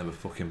wish I'd never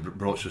fucking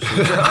broached the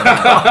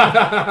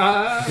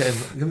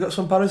subject. You've got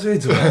some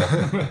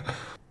paracetamol.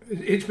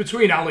 It's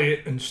between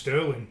Ali and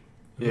Sterling.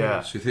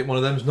 Yeah. So you think one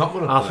of them's not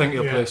going to play? I think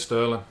he'll Yeah. play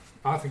Sterling.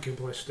 I think he'll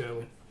play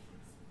Sterling.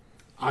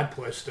 I'd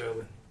play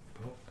Sterling.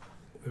 But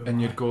who am And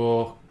I? you'd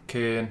go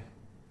Kane,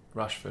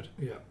 Rashford.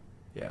 Yeah.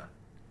 Yeah.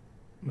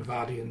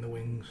 Mavadi in the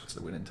wings. That's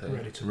the winning team.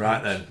 Ready to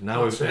Right punch. then.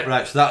 Now That's it.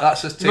 right. So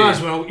that's his You team.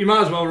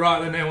 might as well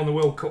write the name on the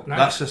World Cup now.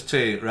 That's his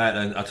team. Right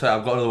then. I'll tell you,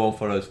 I've got another one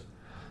for us.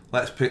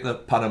 Let's pick the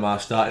Panama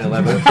starting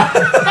 11.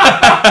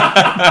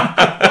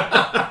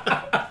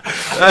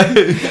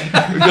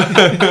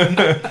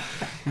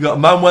 We've got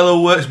Manuel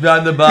who works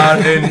behind the bar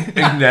in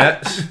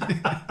nets.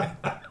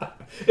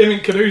 Him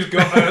and Canoe's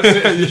got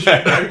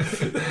citizenship now.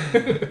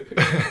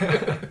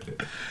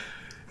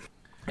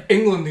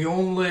 England, the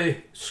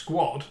only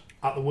squad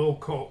at the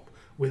World Cup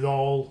with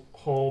all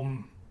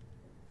home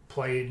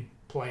playing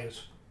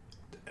players.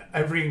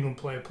 Every England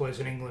player plays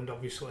in England,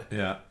 obviously,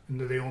 Yeah. and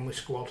they're the only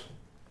squad.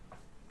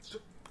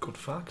 Good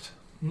fact.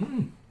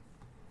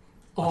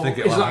 Oh, think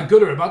is it'll that have- a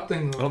good or a bad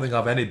thing? I Though? don't think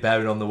I've any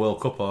bearing on the World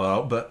Cup or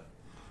out, but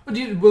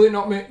Will it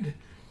not make? Do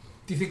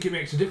you think it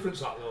makes a difference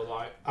that though,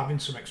 like having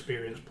some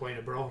experience playing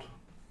abroad?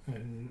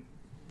 And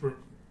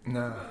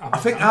No. I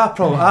think our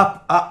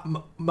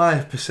problem, my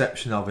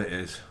perception of it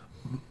is,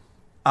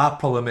 our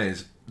problem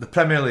is the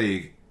Premier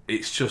League.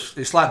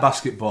 It's like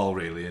basketball,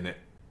 really, isn't it?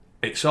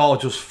 It's all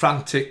just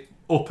frantic,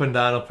 up and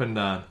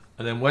down,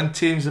 and then when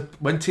teams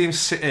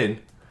sit in,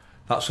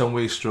 that's when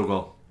we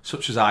struggle.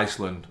 Such as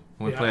Iceland,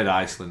 when we Yeah. played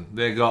Iceland,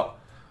 they got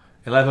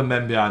 11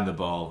 men behind the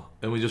ball,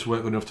 and we just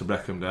weren't good enough to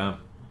break them down.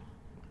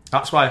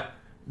 That's why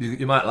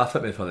you might laugh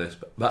at me for this,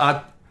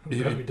 but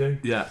Yeah, we do.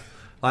 yeah,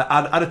 like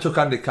I'd have took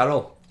Andy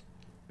Carroll.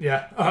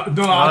 Yeah, I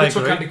I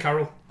took agree. Andy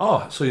Carroll.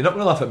 Oh, so you're not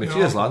going to laugh at me? No,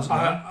 Cheers, lads.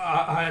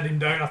 I had him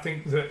down. I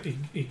think that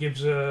he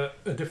gives a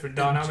different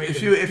dynamic. If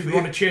If you- you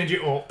want to change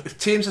it up, If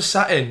teams are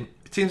sat in,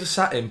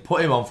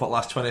 put him on for the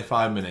last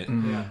 25 minutes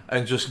Yeah.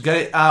 and just get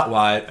it out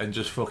wide and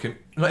just fucking,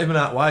 not even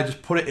out wide,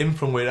 just put it in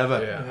from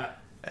wherever. Yeah.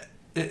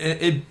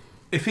 yeah.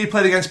 If he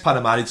played against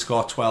Panama, he'd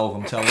score 12,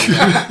 I'm telling you.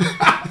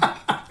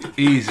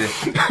 Easy.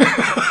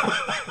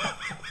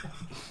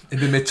 He'd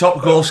be my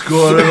top goal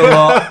scorer of the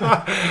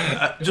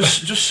lot.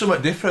 Just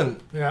something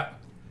different. yeah.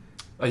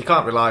 You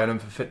can't rely on him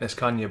for fitness,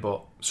 can you?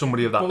 But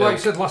somebody of that Well, like I ilk.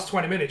 said, last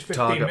 20 minutes,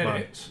 15 Target man.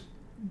 minutes.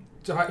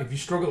 If you're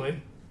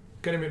struggling,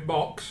 get him in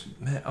box.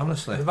 Mate,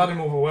 honestly, They've had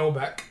him over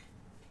Welbeck.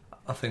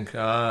 I think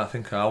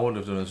I would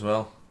have done as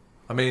well.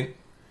 I mean,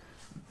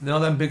 you know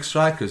them big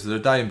strikers, they're a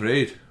dying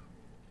breed.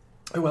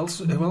 Who else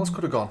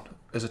could have gone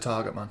as a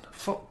target man?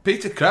 Fuck,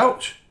 Peter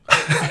Crouch.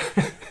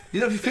 You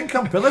know, if you think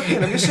I'm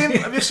Pillican,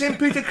 have you seen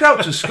Peter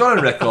Crouch's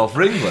scoring record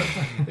for England?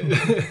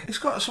 He's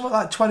got something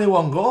like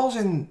 21 goals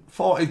in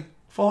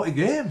 40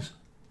 games.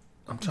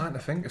 I'm trying to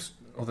think of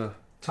other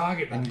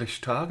Target man.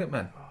 English target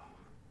men.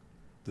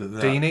 That-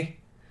 Deeney.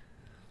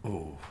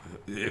 Oh,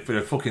 if we'd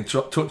have fucking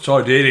touched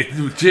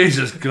Deeney,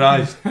 Jesus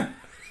Christ.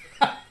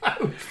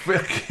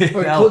 Fucking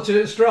We're hell. clutching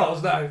at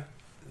straws now.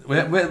 We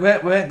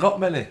ain't got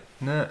many.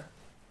 No.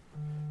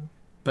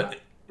 But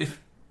if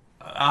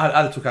I'd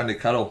have took Andy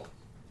Carroll,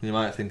 you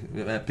might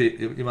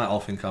all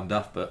think I'm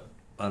daft, but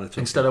I'd have took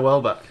Instead of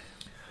Welbeck.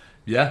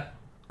 yeah,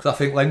 because I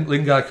think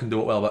Lingard can do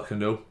what Welbeck can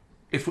do.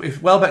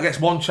 If Welbeck gets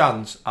one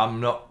chance, I'm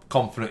not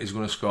confident he's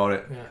going to score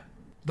it. Yeah.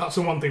 That's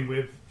the one thing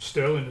with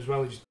Sterling as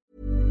well.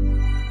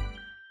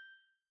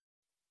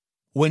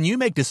 When you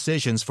make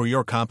decisions for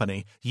your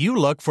company, you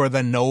look for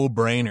the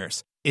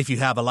no-brainers. If you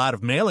have a lot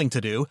of mailing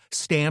to do,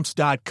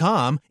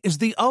 Stamps.com is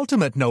the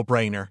ultimate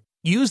no-brainer.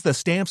 Use the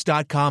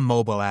Stamps.com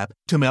mobile app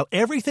to mail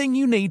everything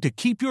you need to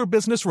keep your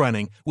business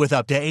running with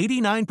up to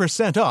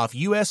 89% off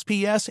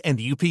USPS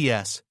and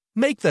UPS.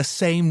 Make the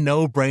same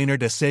no-brainer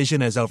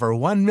decision as over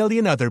 1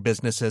 million other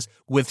businesses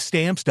with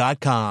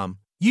Stamps.com.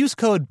 Use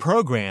code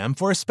PROGRAM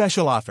for a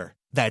special offer.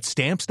 That's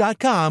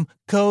Stamps.com,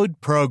 code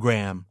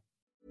PROGRAM.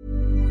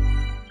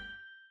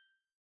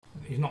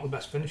 He's not the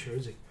best finisher,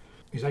 is he?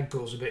 His head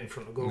goes a bit in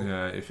front of goal.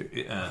 Yeah, I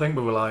think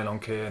we're relying on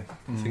Kane.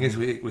 The thing is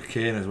with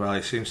Kane as well,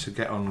 he seems to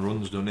get on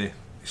runs, doesn't he?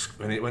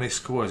 When he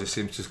scores, he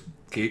seems to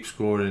keep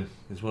scoring.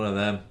 He's one of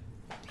them.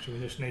 So we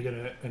just need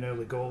an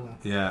early goal now.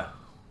 Yeah,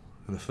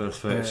 in the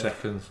first 30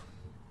 seconds.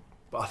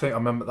 But I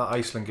remember that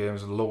Iceland game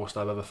was the lowest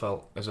I've ever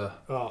felt as a.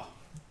 Oh,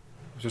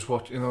 Just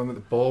watching, the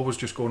ball was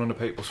just going under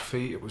people's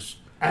feet. It was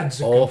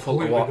heads are awful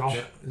to completely watch.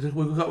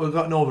 gone. We've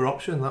got no other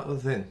option. That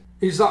was the thing.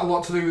 Is that a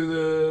lot to do with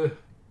the?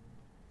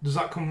 Does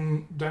that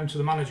come down to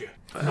the manager,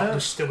 not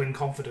distilling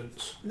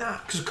confidence? Nah,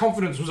 Because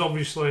confidence was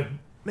obviously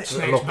Snake's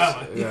looks-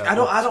 belly. yeah, I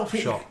don't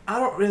shock. I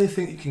don't really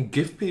think you can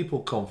give people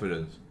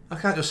confidence. I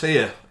can't just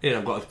say here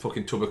I've got a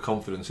fucking tub of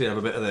confidence. Here, have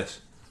a bit of this.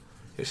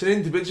 It's an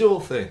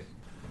individual thing.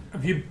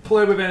 Have you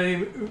played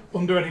with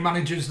under any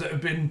managers that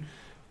have been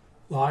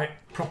like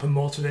proper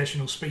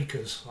motivational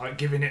speakers, like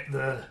giving it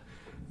the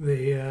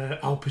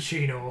Al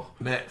Pacino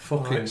Mate,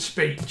 fucking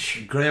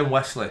speech. Graham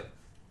Wesley,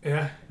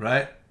 Yeah.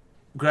 right?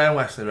 Graham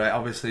Wesley, right?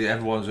 Obviously,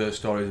 everyone's heard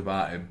stories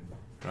about him,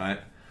 right?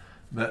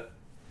 But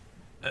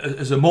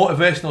as a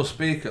motivational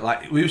speaker,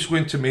 like we used to go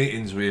into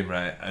meetings with him,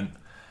 right? And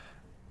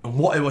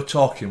what he was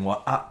talking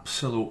was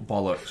absolute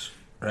bollocks,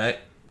 right?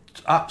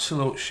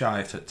 Absolute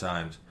shite at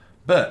times.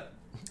 But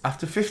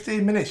after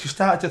 15 minutes, you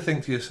started to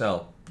think to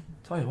yourself,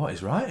 tell you what,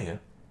 he's right here.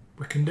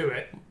 We can do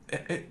it.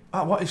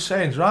 What he's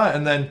saying is right.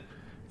 And then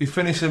you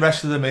finish the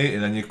rest of the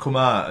meeting and you come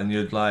out and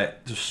you'd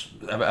like just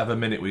have a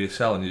minute with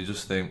yourself and you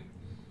just think,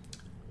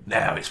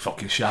 now it's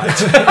fucking shite. but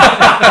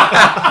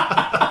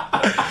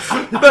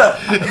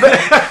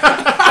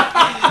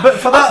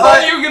for that, I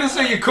thought you were going to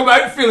say you come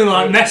out feeling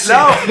like Nessie.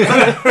 No,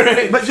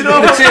 but you know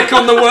what? Take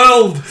on the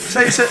world.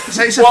 Say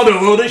it's What a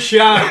load of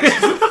shite.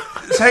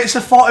 Say it's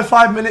a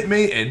 45-minute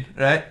meeting,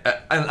 right?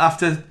 And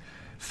after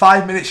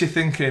 5 minutes you're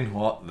thinking,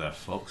 what the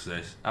fuck's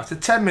this? After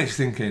 10 minutes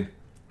you're thinking,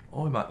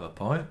 oh, we might have a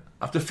point.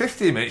 After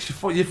 15 minutes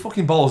you're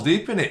fucking balls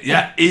deep in it.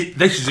 Yeah,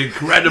 this is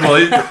incredible.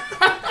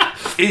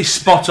 He's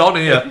spot on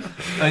here.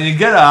 And you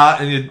get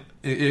out and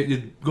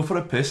you go for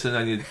a piss and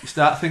then you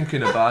start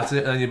thinking about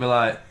it and you'd be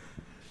like,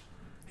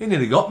 he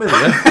nearly got me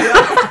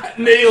there.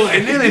 Nearly.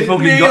 He nearly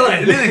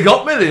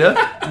got me there.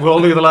 Were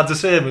all the other lads the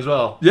same as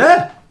well?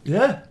 Yeah.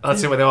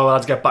 That's it, when all the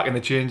lads get back in the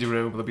changing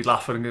room, they'll be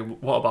laughing and go,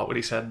 what about when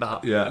he said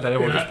that? Yeah. And then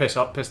everyone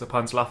just piss the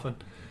pants laughing.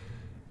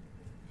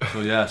 But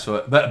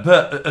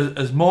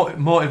as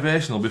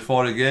motivational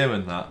before a game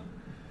and that,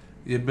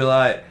 you'd be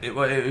like, it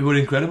was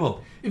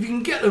incredible. If you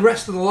can get the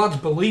rest of the lads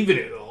believing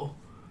it though,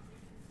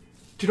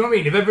 do you know what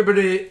I mean?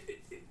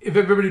 If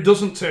everybody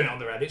doesn't turn it on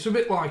their head, it's a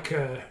bit like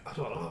I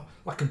don't know,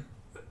 like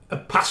a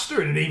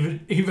pastor in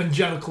an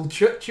evangelical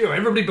church. You know,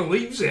 everybody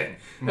believes it.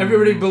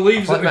 Everybody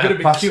believes that they're going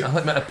to be cute. I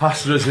think met a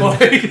pastor as in, I'm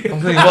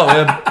thinking,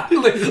 what?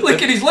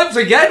 Licking his lips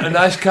again. A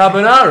nice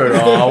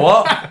carbonara or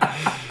what?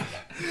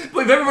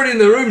 But if everybody in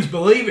the room's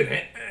believing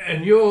it,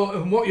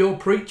 and what you're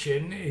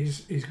preaching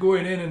is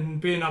going in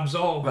and being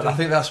absorbed. But I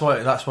think that's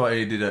what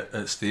he did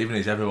at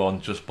Stevenage.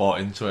 Everyone just bought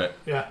into it.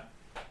 Yeah.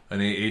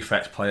 And he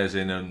fetched players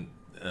in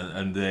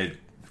and they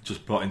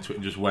just bought into it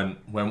and just went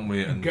with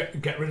it and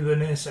get rid of the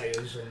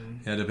naysayers.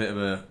 And he had a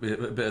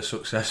bit of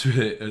success with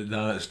it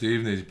down at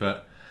Stevenage,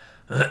 but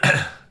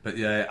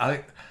yeah,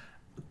 I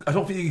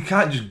don't think you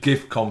can't just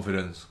give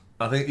confidence.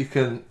 I think you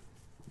can,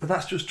 but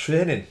that's just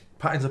training.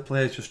 Patterns of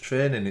play is just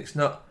training. It's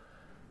not.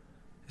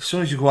 As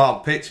soon as you go out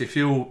on pitch, if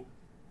you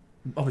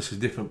obviously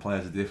different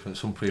players are different.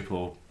 Some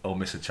people will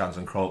miss a chance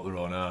and crawl up their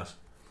own arse.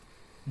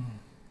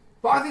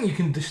 But I think you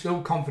can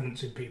distill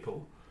confidence in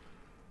people,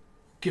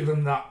 give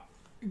them that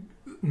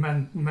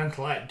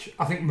mental edge.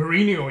 I think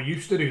Mourinho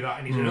used to do that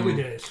in his early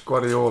days.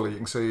 Guardiola, you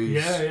can see.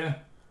 Yeah.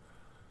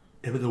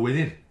 Yeah, but they're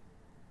winning.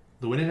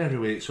 They're winning every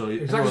week, so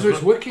exactly. So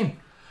it's working.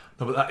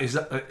 No, but is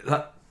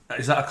that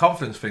a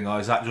confidence thing, or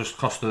is that just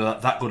because they're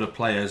that good of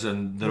players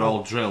and they're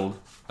all drilled,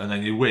 and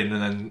then you win,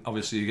 and then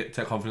obviously you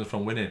take confidence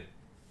from winning?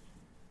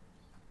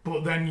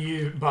 But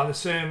then by the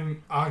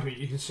same argument,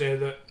 you could say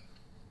that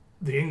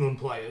the England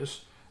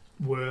players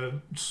were,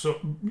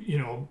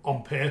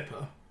 on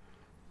paper,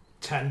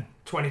 10,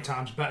 20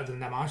 times better than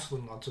them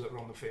Iceland lads that were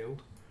on the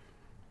field.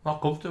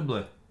 Not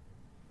comfortably.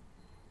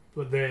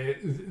 But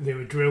they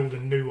were drilled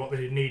and knew what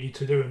they needed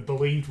to do and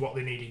believed what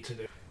they needed to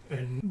do,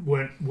 and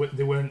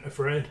they weren't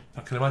afraid.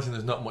 I can imagine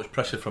there's not much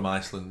pressure from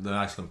Iceland, the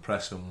Iceland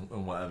press and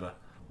whatever.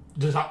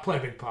 Does that play a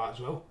big part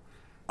as well?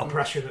 The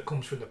pressure that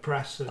comes from the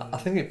press. I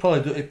think it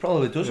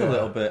probably does a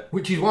little bit.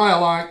 Which is why I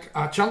like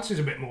our chances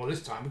a bit more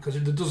this time, because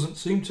there doesn't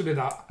seem to be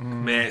that.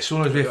 Mate, as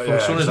soon as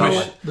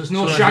there's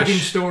no shagging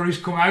stories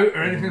come out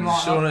or anything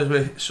like that.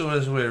 As soon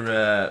as we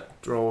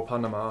draw with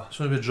Panama. As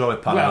soon as we draw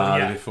with Panama,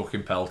 they'll be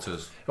fucking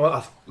pelters.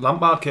 Well,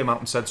 Lampard came out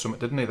and said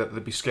something, didn't he? That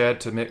they'd be scared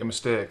to make a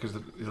mistake because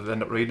they'd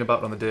end up reading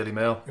about it on the Daily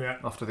Mail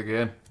after the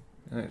game.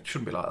 And it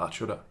shouldn't be like that,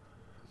 should it?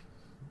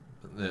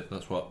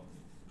 That's what.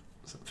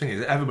 The thing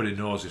is, everybody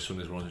knows if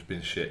somebody's run's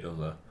been shit, don't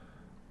they?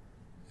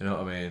 You know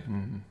what I mean?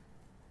 Mm-hmm.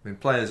 I mean,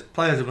 players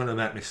are going to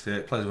make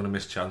mistakes. Players are going to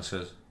miss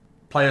chances.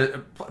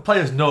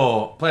 Players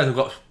know.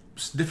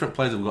 Different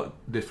players have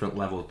got different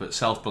levels, but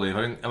self-belief.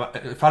 I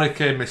think if Harry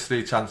Kane missed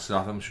 3 chances,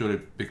 I'm sure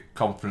he'd be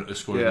confident of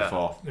scoring the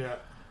 4th. Yeah.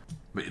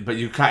 But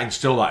you can't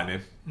instill that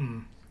in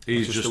him.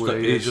 He's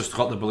just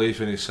got the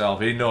belief in himself.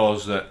 He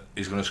knows that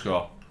he's going to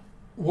score.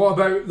 What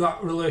about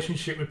that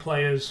relationship with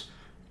players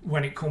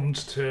when it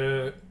comes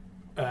to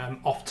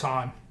off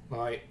time?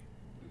 Like,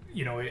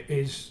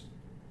 is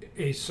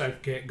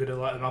Southgate going to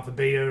let them have a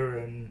beer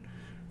and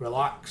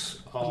relax?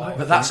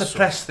 But that's a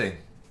press thing.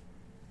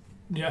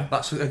 Yeah,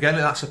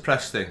 that's a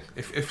press thing.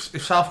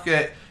 If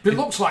Southgate, it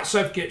looks like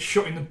Southgate's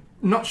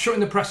not shutting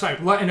the press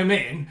out, letting him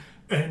in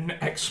and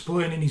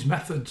explaining his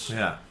methods.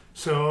 Yeah.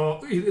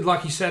 So,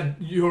 like he said,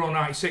 Euro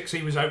 '96,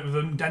 he was out with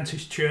them,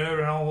 dentist chair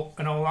and all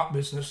that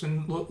business,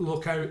 and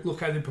look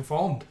how they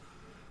performed.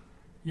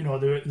 There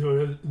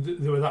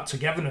were that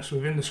togetherness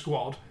within the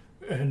squad,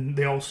 and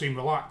they all seem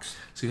relaxed.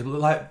 See,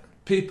 like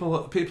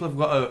people have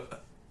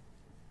got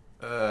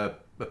a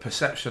a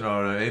perception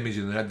or an image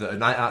in their head that a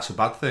night out's a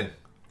bad thing.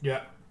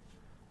 Yeah.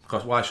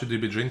 Because why should they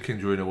be drinking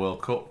during a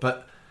World Cup?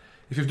 But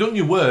if you've done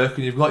your work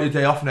and you've got your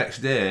day off next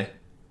day,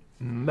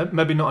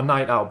 maybe not a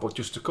night out, but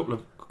just a couple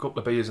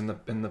of beers in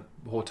the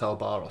hotel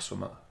bar or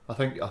something. I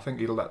think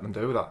he'll let them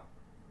do that.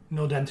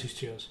 No dentist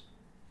chairs.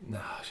 Nah,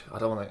 I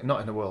don't want to. Not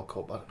in the World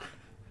Cup.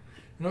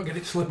 You don't get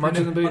it slippery.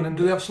 Imagine them being in.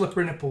 Do they have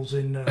slippery nipples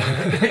in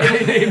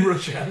in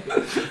Russia?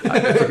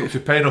 if you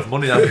pay enough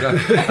money, I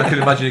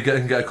can imagine you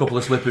get a couple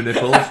of slippery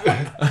nipples.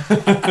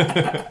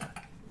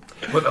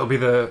 But that'll be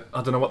the.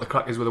 I don't know what the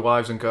crack is with the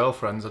wives and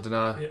girlfriends. I don't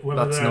know. Yeah,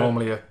 that's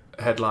normally a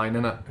headline,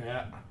 isn't it?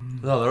 Yeah.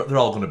 No, they're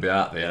all going to be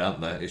out there,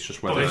 aren't they? It's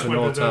just whether different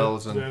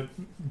hotels and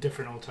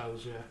different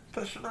hotels. Yeah.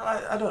 But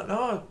I don't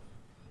know.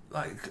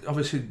 Like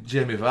obviously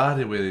Jamie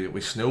Vardy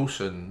with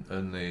Snooze and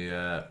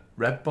the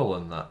Red Bull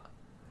and that.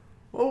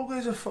 Who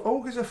gives a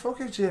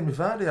fuck if Jamie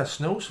Vardy has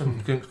Snooze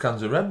and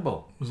cans of Red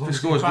Bull? As long If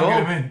as he scores he's goal,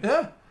 banging him in.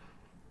 yeah.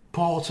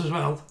 Port as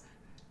well.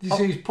 Did you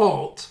see his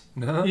port?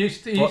 No. He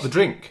used to, The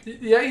drink?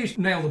 Yeah, he used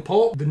to nail the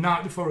port the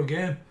night before a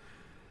game.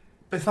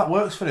 But if that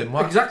works for him,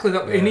 why? Exactly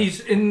that. Yeah. And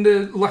he's in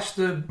the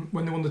Leicester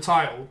when they won the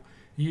title.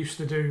 He used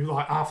to do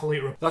like half a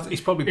litre.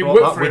 He's probably It brought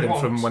worked that for with him him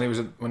from once. when he was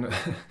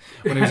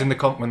when he was in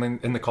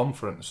the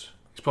conference.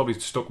 He's probably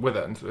stuck with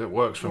it, and it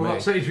works for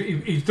me.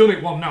 He's done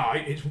it one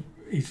night.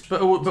 But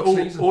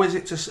who is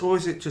it to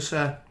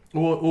say?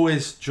 Who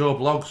is Joe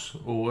Bloggs,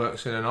 who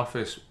works in an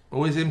office?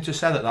 Who is him to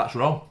say that that's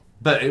wrong?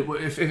 But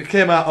if it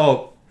came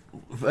out,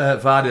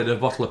 Vardy had a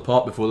bottle of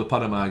port before the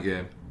Panama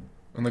game,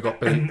 And they got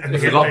beat. And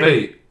if he got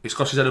beat, it's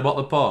because he's had a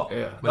bottle of port.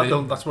 Yeah,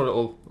 that's what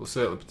it'll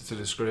say. It's a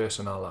disgrace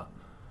and all that.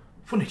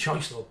 Funny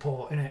choice though,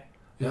 Port, innit?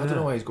 Yeah, I don't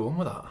know where he's going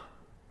with that.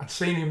 I'd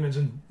seen him as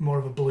more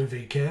of a blue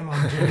VK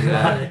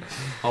man.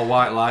 Or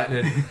White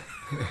Lightning.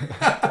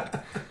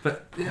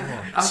 But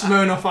yeah,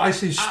 Smirnoff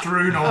Ice is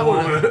strewn all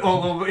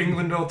over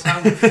England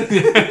hotels.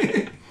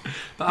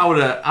 But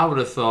I would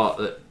have thought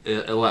that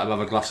he'll let him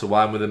have a glass of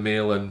wine with a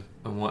meal and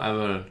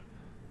whatever. And,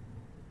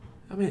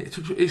 I mean, it's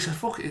a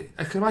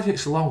I can imagine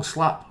it's a long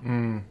slap. You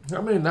know what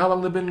I mean? How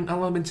long they've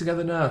been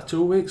together now?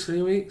 2 weeks,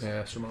 3 weeks?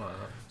 Yeah, something like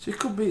that. So it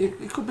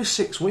could be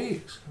 6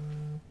 weeks.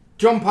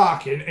 John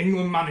Parkin,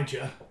 England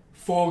manager,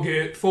 4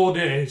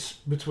 days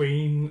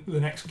between the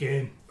next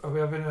game. Are we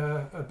having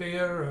a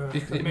beer? You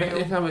can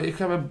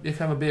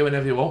have a beer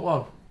whenever you want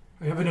one. Are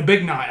we having a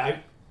big night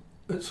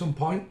out at some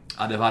point?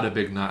 I'd have had a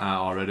big night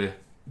out already.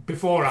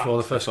 Before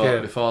the first game.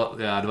 I'd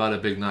have had a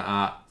big night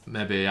out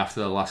maybe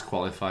after the last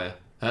qualifier.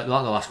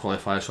 Not the last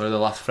qualifier, sorry, the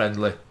last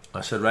friendly.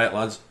 I said, right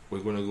lads, we're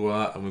going to go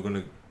out and we're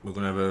going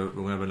to have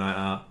a night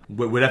out.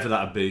 Wherever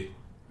that'd be.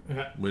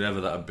 Yeah.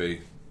 Wherever that'd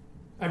be.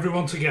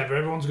 Everyone together.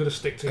 Everyone's going to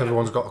stick together.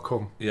 Everyone's got to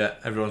come. Yeah,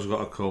 everyone's got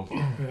to come.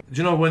 Yeah. Do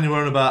you know when you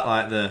were on about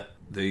like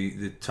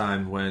the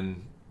time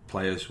when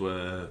players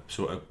were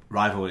sort of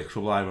club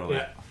rivalry?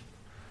 Yeah.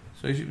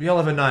 So if you all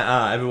have a night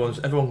out,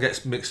 everyone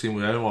gets mixed in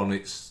with everyone.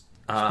 It's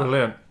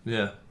brilliant.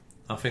 Yeah,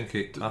 I think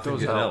it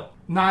does help.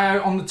 Night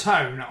out on the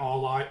town or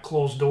like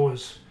closed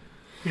doors,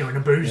 in a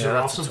boozer or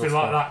that's a something tough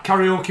like one. that.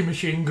 Karaoke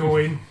machine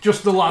going,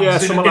 just the lads Yeah, in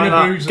something a like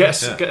that.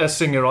 boozer. Get a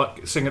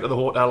singer to the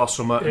hotel or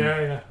something.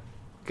 Yeah.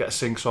 Get a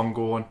sing song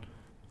going.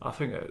 I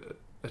think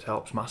it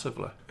helps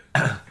massively.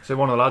 So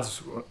one of the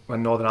lads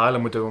when Northern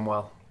Ireland were doing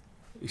well,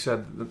 he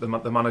said that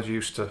the manager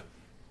used to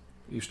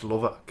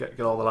love it.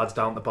 Get all the lads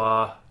down at the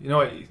bar.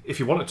 If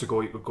you wanted to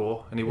go, you could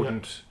go, and he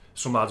wouldn't. Yeah.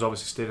 Some lads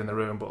obviously stayed in the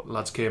room, but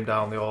lads came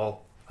down. They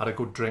all had a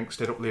good drink,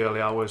 stayed up the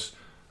early hours,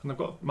 and they've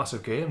got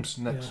massive games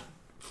next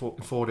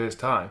 4 days'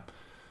 time.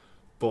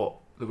 But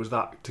there was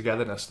that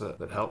togetherness that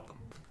helped them.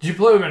 Did you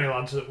play with any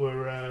lads that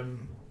were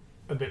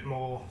a bit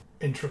more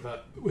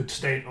introvert, would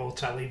stay in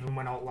hotel even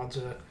when all lads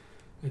are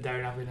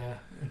down having a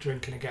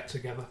drink and a get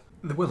together?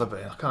 There will have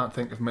been. I can't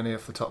think of many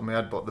off the top of my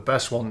head, but the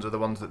best ones are the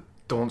ones that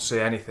don't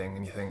say anything,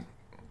 and you think,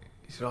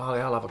 I'll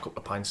have a couple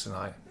of pints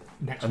tonight.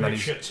 Next and week, then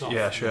shirts off.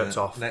 Yeah, shirts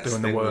off, next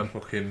doing the worm.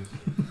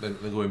 They're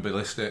going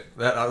ballistic.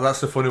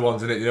 That's the funny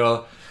ones, isn't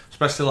it?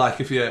 Especially like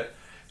if you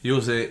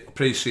use it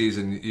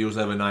pre-season, you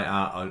usually have a night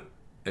out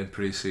in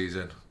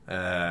pre-season.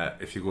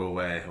 If you go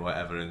away or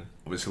whatever, and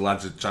obviously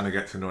lads are trying to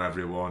get to know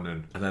everyone,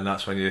 and then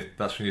that's when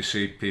you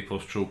see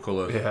people's true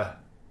colours. Yeah,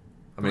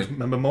 I mean,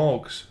 remember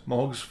Morgs?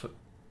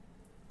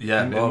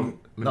 Yeah,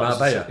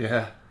 Marbella.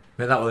 Yeah,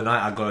 mate, that was the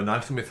night I got a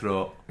knife to my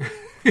throat.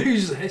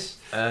 Who's this?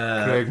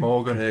 Craig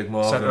Morgan.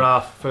 Centre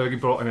half. Fergie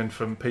brought him in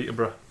from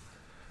Peterborough,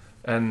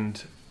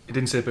 and he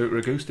didn't say boot or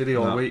a goose, did he?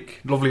 All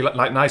week. Lovely,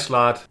 nice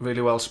lad,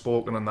 really well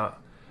spoken, and that.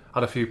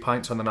 Had a few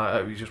pints on the night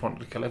out. He just wanted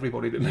to kill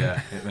everybody, didn't he?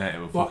 Yeah, mate.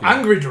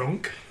 Angry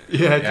drunk.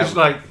 Yeah, just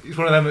like he's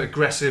one of them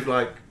aggressive,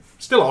 like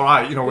still all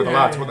right, with the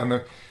lads. But then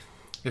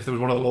if there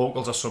was one of the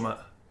locals or something,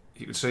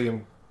 you could see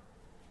him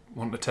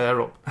wanting to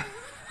tear up.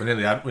 We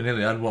nearly had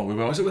one.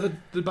 Was it with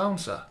the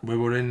bouncer? We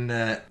were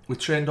in. We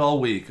trained all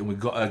week, and we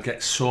got to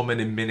get so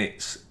many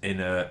minutes in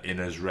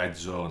his red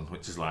zone,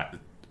 which is like the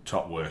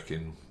top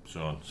working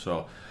zone.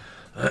 So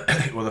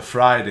it was a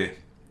Friday,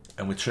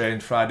 and we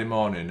trained Friday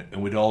morning,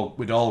 and we'd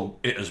all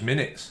hit us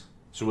minutes.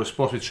 So we're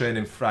supposed to be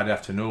training Friday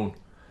afternoon,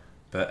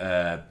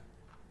 but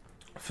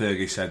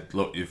Fergie said,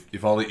 look,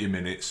 you've all hit your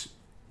minutes,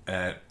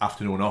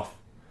 afternoon off.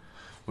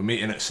 We're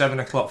meeting at 7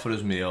 o'clock for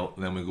his meal,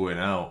 and then we're going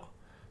out.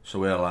 So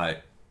we're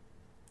like,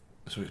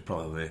 so it's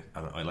probably,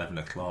 I don't know, 11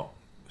 o'clock.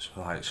 So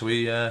like, should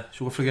we go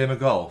for a game of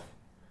golf?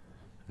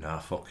 Nah,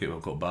 fuck it,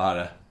 we've got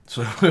bar.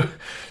 So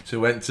we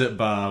went to the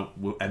bar,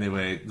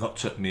 anyway, got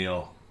to the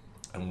meal,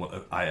 and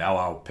I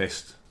was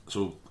pissed.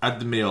 So had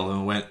the meal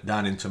and went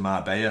down into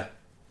Marbella.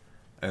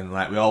 And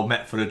like we all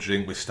met for a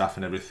drink with staff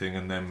and everything,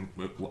 and then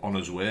we're on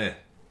his way.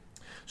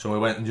 So we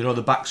went, and you know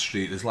the back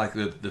street, there's like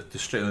the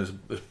street,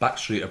 there's back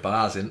street of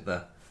bars, isn't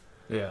there?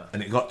 Yeah.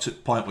 And it got to the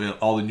point where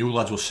all the new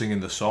lads were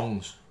singing the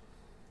songs,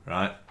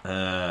 right?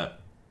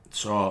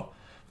 So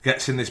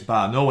gets in this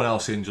bar, no one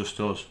else in, just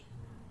us,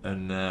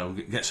 and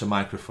gets a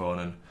microphone,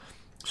 and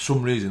for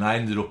some reason I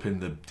ended up in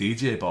the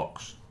DJ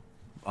box,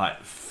 like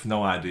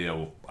no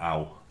idea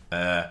how,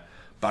 but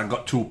I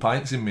got 2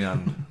 pints in my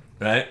hand,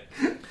 right?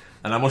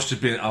 And I must have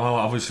been, I've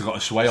obviously got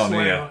a sway on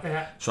here.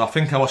 Yeah. So I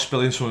think I was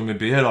spilling some of my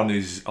beer on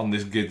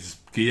this kid's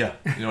gear.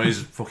 You know,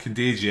 his fucking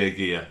DJ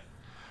gear.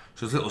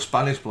 So this little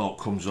Spanish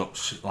bloke comes up,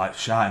 like,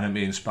 shouting at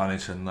me in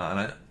Spanish and that. And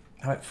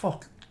I'm like,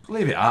 fuck,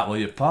 leave it out, will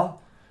you,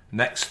 pal?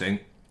 Next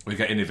thing, we're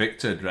getting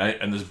evicted, right?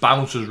 And there's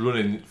bouncers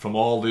running from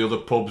all the other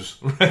pubs,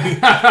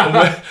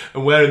 right?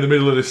 and we're in the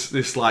middle of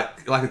this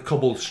like a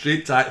cobbled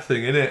street type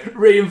thing, innit?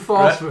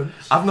 Reinforcements.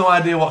 Right? I've no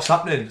idea what's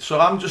happening, so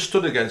I'm just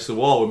stood against the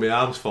wall with my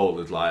arms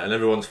folded, like, and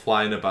everyone's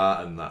flying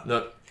about and that.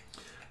 No.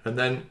 And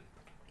then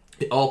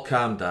it all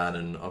calmed down,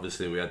 and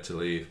obviously we had to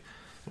leave.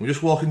 And we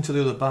just walk into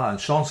the other bar, and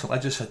Sean St.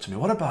 Ledger said to me,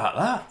 "What about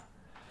that?"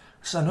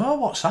 I said, "No,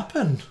 what's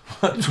happened?"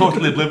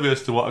 Totally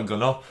oblivious to what had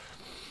gone on.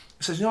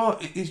 He says, "No,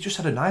 he's just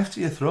had a knife to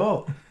your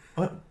throat."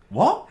 I went,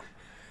 "What?"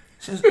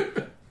 He says,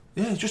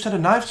 "Yeah, he's just had a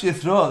knife to your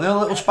throat. The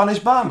little Spanish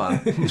barman.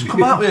 He's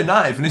come out with a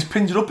knife and he's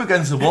pinned you up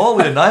against the wall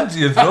with a knife to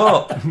your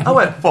throat." I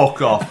went,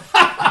 "Fuck off."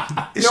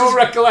 No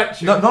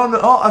recollection.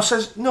 No. I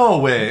says, "No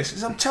way." He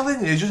says, "I'm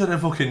telling you, he's just had a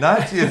fucking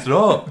knife to your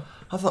throat."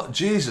 I thought,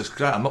 Jesus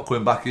Christ, I'm not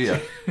going back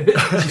here.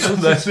 So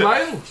then,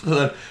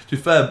 to be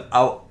fair,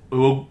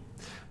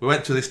 we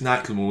went to this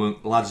nightclub, and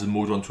lads had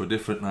moved on to a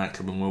different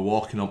nightclub, and we're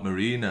walking up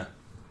Marina.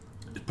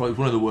 It's probably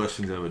one of the worst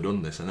things I've ever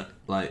done. This, and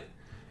like,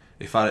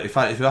 if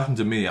it happened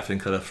to me, I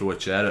think I'd have throw a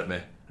chair at me,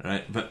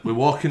 right? But we're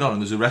walking on,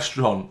 and there's a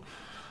restaurant,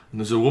 and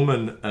there's a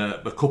woman,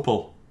 a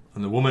couple,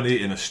 and the woman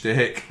eating a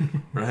steak,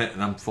 right?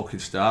 And I'm fucking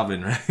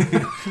starving, right?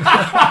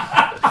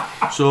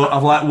 So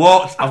I've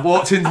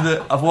walked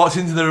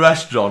into the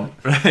restaurant,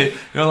 right?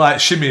 You know, like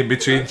shimmying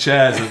between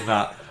chairs and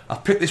that. I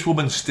picked this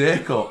woman's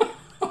steak up.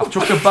 I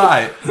took a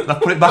bite and I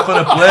put it back on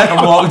a plate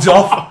and walked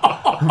off.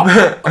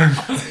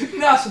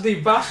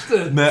 Nasty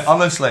bastard. Mate,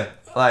 honestly,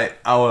 like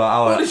our.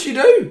 What did she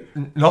do?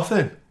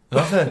 Nothing.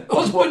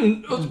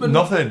 Husband.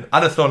 Nothing.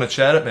 I'd have thrown a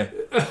chair at me.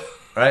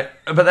 Right,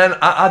 but then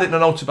I didn't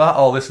know about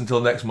all this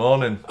until next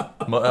morning.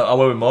 I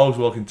was with Morgs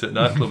walking to the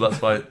nightclub.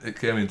 That's why it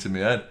came into my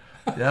head.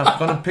 Yeah, I've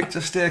gone and picked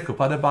a steak up,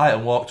 had a bite,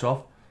 and walked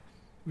off.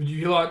 Would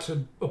you like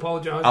to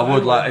apologise? I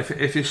would like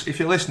if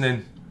you're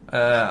listening.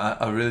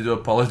 I really do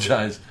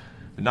apologise.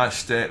 Nice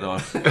steak though.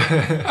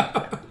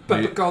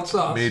 Peppercorn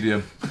sauce.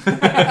 Medium.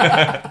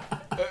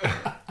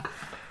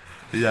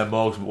 Yeah,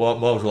 Morgs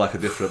was like a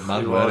different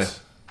man, wasn't he?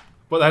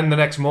 But then the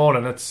next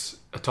morning, it's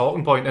a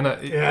talking point, isn't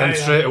it? Yeah, and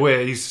straight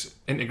away, he's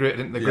integrated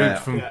into the group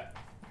from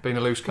being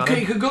a loose cannon.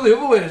 You could go the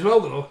other way as well,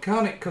 though,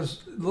 can't it?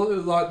 Because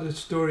like the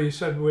story you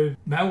said with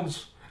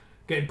Mel's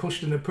getting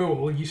pushed in the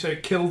pool, you said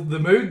it killed the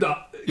mood.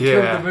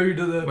 Killed the mood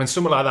of the. When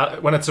something like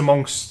that, when it's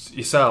amongst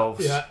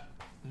yourselves. Yeah.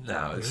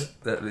 No,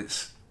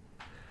 it's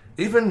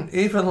even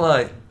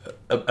like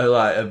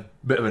a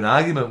bit of an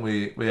argument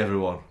with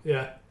everyone.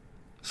 Yeah.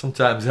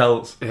 Sometimes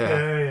helps.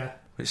 Yeah.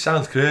 It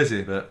sounds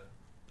crazy, but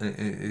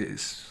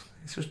it's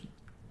just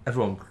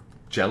everyone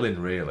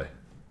gelling really.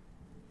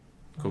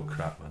 Good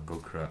crap, man.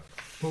 Good crap.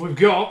 Well, we've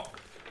got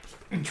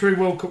in true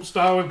World Cup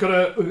style. We've got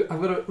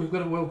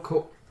a World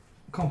Cup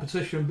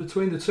competition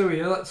between the two of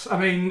you.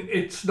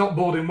 It's not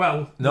boding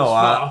well. No,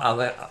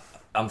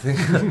 I'm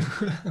thinking.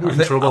 I'm in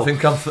trouble. I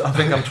think I'm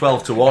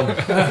 12-1.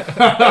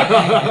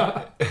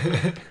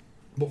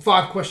 But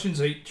 5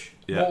 questions each,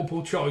 Yeah.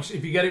 multiple choice.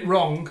 If you get it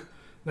wrong,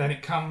 then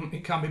it can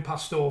be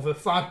passed over.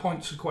 5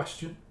 points a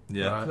question.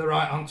 Yeah. For the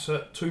right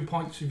answer. 2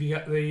 points if you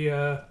get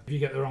the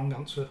wrong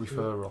answer.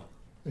 Referral.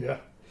 Yeah.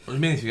 What do you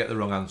mean if you get the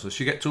wrong answer?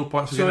 So you get 2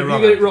 points. So if you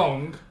get it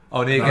wrong.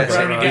 Oh, and he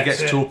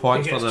gets 2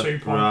 points for the. 2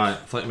 points. Right. I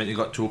thought you meant you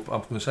got 2. I'm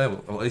going to say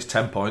at least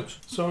 10 points.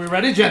 So we're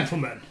ready,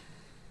 gentlemen.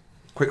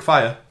 Quick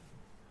fire.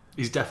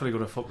 He's definitely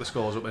going to fuck the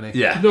scores up, isn't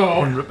he? Yeah. No,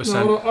 100%.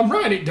 No, I'm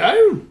writing it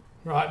down.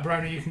 Right,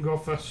 Brownie, you can go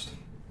first.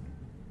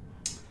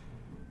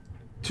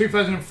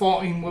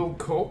 2014 World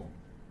Cup.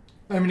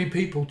 How many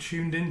people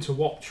tuned in to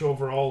watch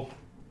overall?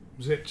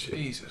 Was it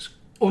Jesus.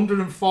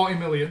 140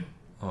 million?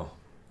 Oh.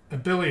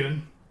 1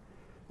 billion?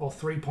 Or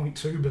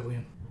 3.2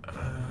 billion?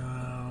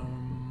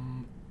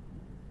 1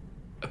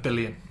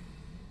 billion.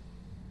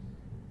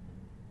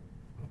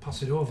 I'll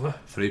pass it over.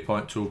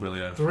 3.2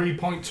 billion.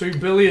 3.2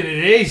 billion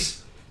it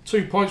is.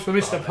 2 points for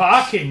Mr.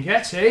 Parkin.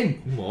 Get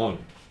in. Come on.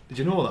 Did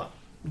you know that?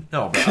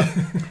 No, but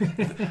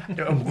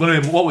I'm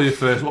going to. What were the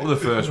first one?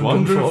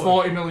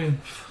 140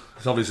 million.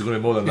 It's obviously going to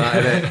be more than that,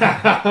 isn't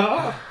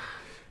it?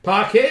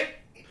 Parky,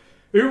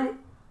 who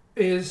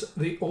is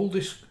the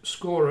oldest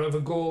scorer of a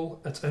goal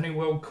at any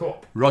World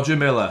Cup? Roger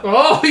Miller.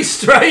 Oh, he's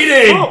straight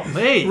in. Fuck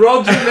me.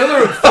 Roger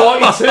Miller at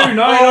 42,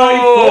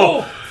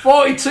 1994.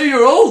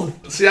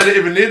 42-year-old. See, I didn't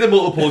even need the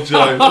multiple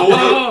choice.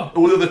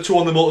 Who were the two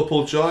on the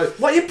multiple choice?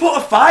 What, you put a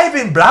 5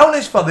 in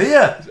Brownies for the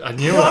year? I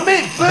knew You know what I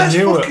mean? First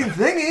knew fucking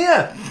thing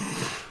here.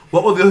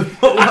 What were the...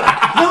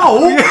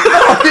 No,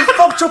 you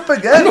fucked up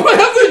again. No, I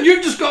haven't.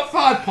 You've just got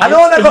 5 points. I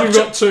know, and I got you've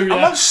got 2, yeah.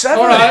 I'm on 7.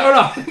 All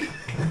right.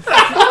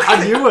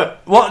 I knew it.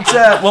 What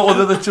were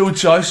the other two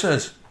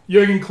choices?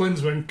 Jurgen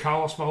Klinsmann,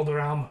 Carlos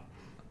Valderrama.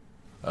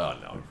 Oh,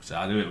 no.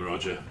 I knew it was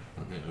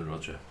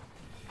Roger.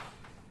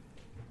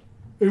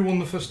 Who won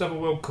the first ever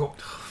World Cup?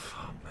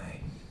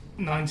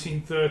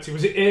 1930.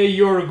 Was it A,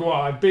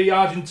 Uruguay, B,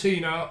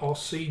 Argentina, or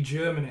C,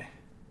 Germany?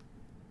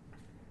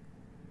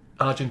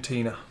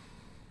 Argentina.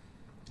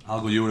 I'll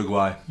go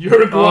Uruguay.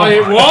 Uruguay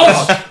it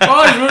was!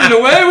 Oh,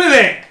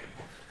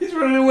 he's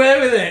running away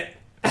with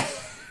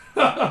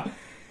it!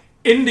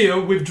 India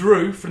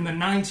withdrew from the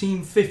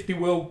 1950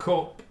 World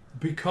Cup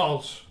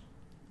because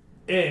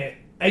A,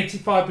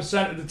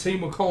 85% of the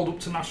team were called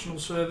up to national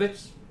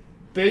service.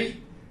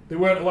 B, they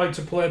weren't allowed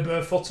to play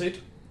barefooted.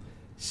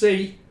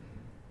 C,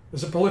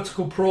 there's a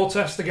political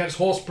protest against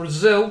Horst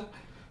Brazil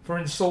for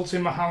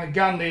insulting Mahatma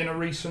Gandhi in a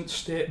recent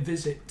state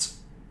visit.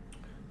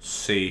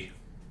 C.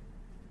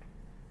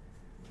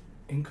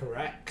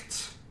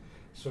 Incorrect.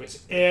 So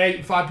it's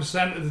A,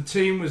 85% of the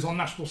team was on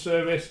national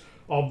service,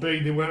 or B,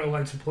 they weren't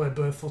allowed to play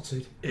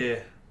barefooted. Yeah.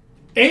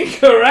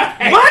 Incorrect!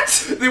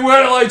 What? They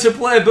weren't allowed to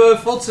play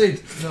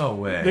barefooted. No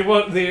way.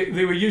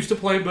 They were used to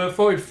playing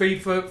barefooted.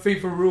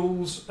 FIFA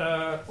rules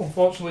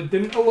unfortunately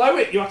didn't allow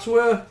it. You had to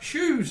wear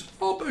shoes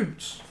or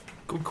boots.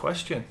 Good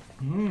question.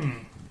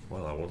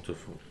 Well, I want to...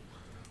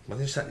 When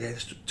is that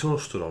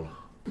toaster on?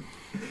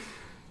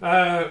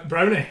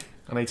 Brownie.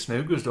 I need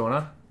snookers, don't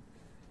I?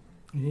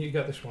 You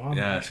get this one,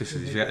 Yeah, if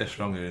you get this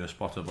wrong, you're in a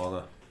spot of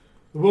bother.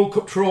 The World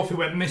Cup trophy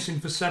went missing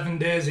for 7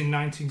 days in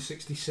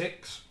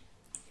 1966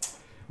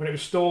 when it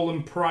was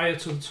stolen prior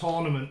to the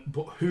tournament.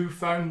 But who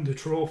found the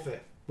trophy?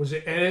 Was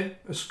it A,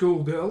 a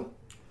schoolgirl?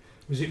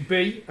 Was it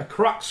B, a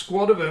crack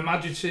squad of Her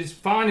Majesty's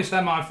finest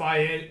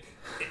MI5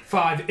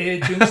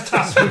 agents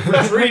tasked with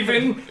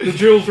retrieving the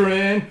jewels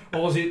remain?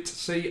 Or was it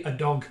C, a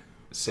dog?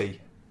 C,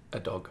 a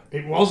dog.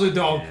 It was a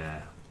dog.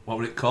 Yeah. What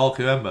would it call?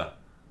 Can you remember?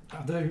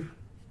 I do.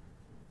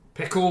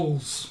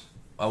 Pickles.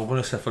 I was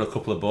going to say for a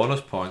couple of bonus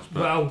points,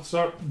 but Well,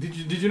 sorry, did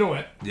you know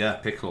it? yeah,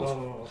 pickles.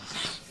 Oh.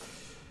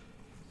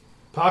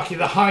 Parky,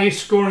 the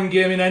highest scoring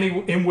game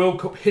in World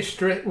Cup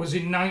history was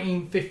in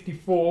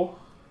 1954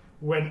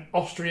 when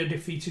Austria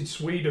defeated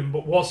Sweden.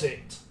 But was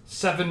it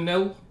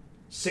 7-0,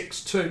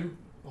 6-2,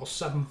 or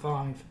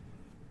 7-5?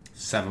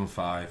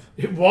 7-5.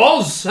 It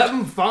was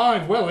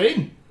 7-5. Well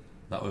in.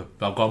 That was.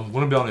 I'm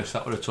going to be honest.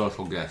 That was a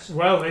total guess.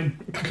 Well in.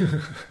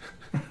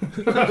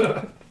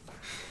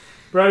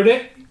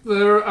 Brody,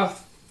 there are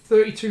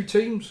 32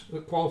 teams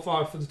that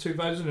qualify for the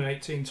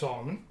 2018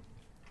 tournament,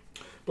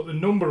 but the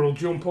number will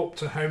jump up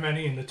to how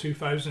many in the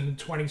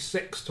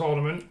 2026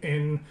 tournament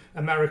in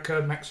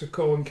America,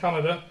 Mexico and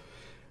Canada?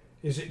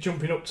 Is it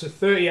jumping up to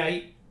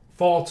 38,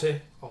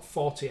 40 or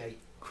 48?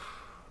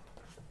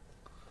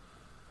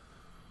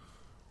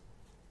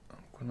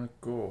 I'm going to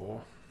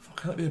go...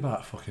 Fucking that'd be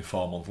about fucking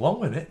 4 months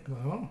long, wouldn't it?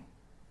 Oh,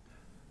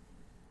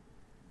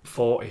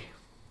 40.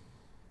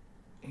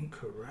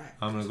 incorrect.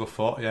 I'm going to go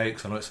 48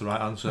 because I know it's the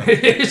right answer.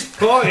 It is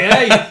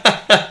 48.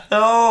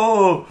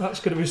 Oh! That's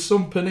going to be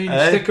some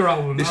Panini sticker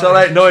album. It's that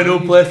alright is. knowing who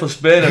plays for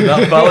Spain and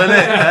that ball,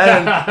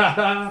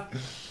 innit?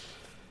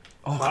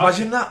 Oh,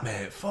 imagine that,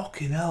 mate.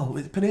 Fucking hell.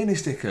 With Panini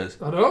stickers.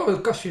 I know,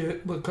 it'll cost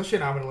you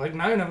an arm and a leg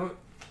now, never.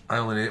 I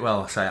only need,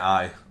 well, I say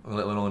I. A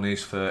little one only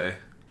needs 30.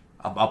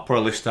 I'll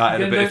probably start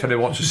in a bit if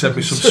anyone wants to send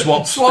me some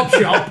swaps. Swap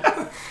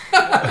shop.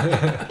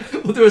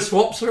 We'll do a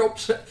swap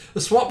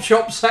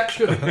shop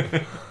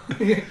section.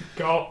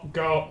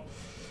 Go.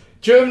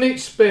 Germany,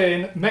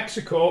 Spain,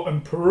 Mexico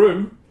and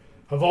Peru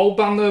have all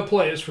banned their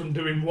players from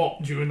doing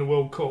what during the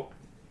World Cup?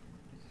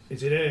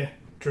 Is it A,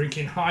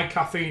 drinking high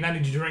caffeine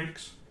energy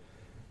drinks,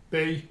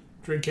 B,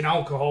 drinking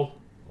alcohol,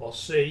 or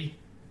C,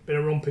 bit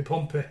of rumpy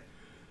pumpy?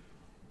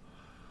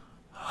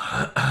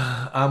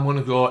 I'm going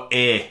to go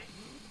A.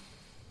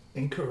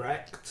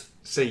 Incorrect.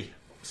 C.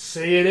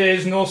 C it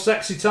is. No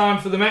sexy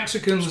time for the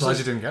Mexicans. Surprised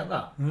you didn't get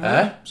that.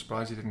 Eh?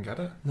 Surprised you didn't get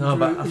it. No,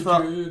 but I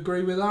thought... Do you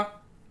agree with that?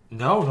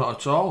 No, not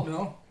at all.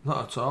 No.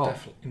 Not at all.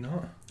 Definitely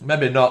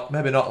not.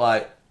 Maybe not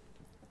like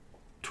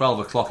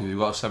 12 o'clock if you've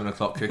got a 7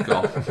 o'clock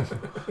kick-off.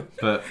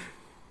 But,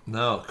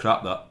 no,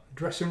 crap that.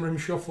 Dressing room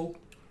shuffle.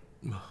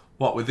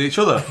 What, with each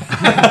other?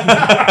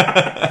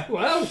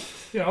 Well,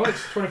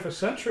 it's 21st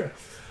century.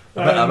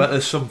 I bet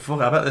there's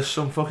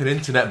some fucking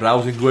internet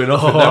browsing going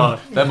on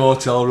in them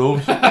hotel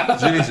rooms.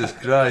 Jesus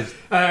Christ.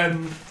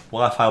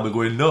 Wi-Fi will be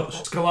going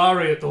nuts.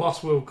 Scolari at the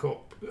last World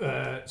Cup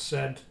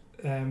said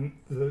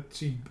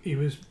that he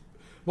was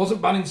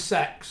Wasn't banning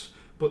sex,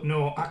 but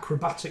no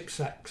acrobatic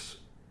sex.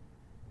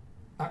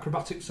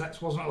 Acrobatic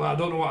sex wasn't allowed. I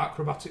don't know what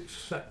acrobatic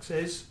sex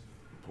is.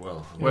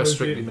 Well, we're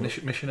strictly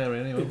missionary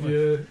anyway. If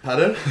you,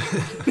 pardon?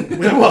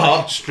 We're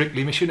what?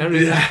 Strictly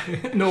missionary. Yeah.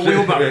 No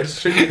wheelbarrows.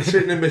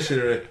 Strictly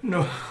missionary.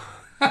 No.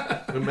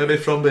 Maybe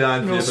from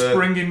behind for No your birthday.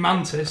 springing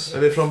mantis.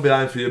 Maybe from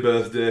behind for your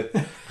birthday.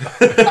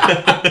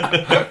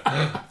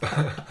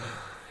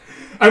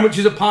 How much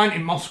is a pint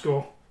in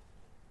Moscow?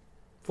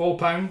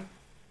 £4.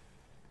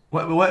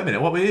 Wait a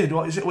minute. What we did?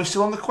 What is it? We're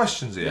still on the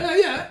questions here.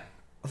 Yeah.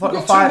 I thought we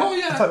We've were got five. two more,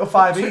 yeah. I thought we were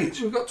five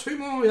each. We've got 2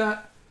 more, yeah.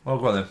 Well,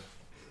 go on then.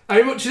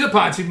 How much is a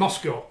pint in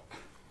Moscow?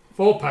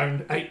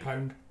 £4,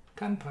 £8,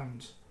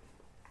 £10.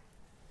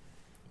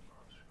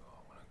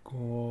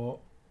 Go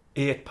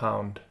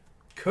 £8.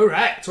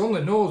 Correct. On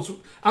the nose,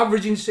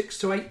 averaging £6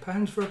 to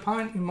 £8 for a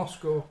pint in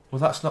Moscow. Well,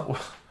 that's not.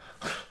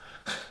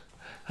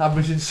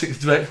 Averaging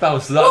 £6 to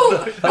 £8. So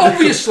Well,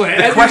 obviously,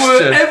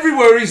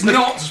 everywhere is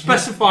not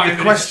specifying.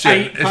 The question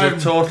that it's £8.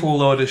 is a total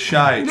load of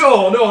shite.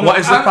 No. What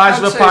is the price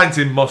of a pint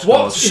in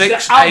Moscow?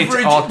 6, 8, or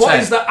 10? What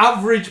is the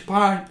average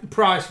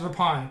price of a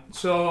pint?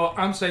 So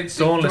I'm saying 6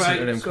 Don't to listen 8,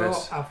 to him, so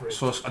Chris. average.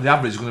 So the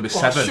average is going to be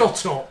 7.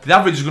 Shut up. The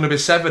average is going to be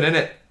 7, isn't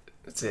it?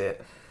 That's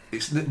it.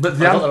 But I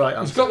got the right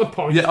He's answer. got the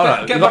point. Yeah, all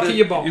right. Get back in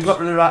your box. You've got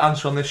the right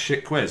answer on this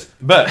shit quiz.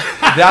 But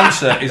the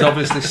answer is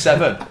obviously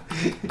 7.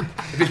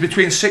 If it's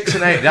between 6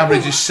 and 8, the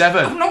average is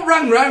 7. I've not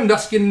rang round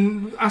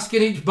asking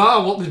each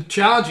bar what they're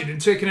charging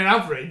and taking an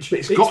average. But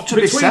it's got to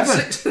be between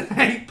 7. £6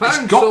 and £8.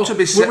 It's got to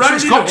be 7. So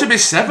it's got to be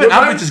 7.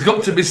 Average has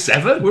got to be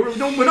 7. We're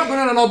not going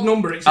on an odd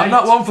number. It's I'm 8.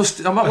 not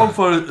one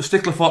for a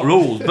stickler for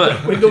rules,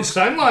 but It doesn't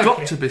sound like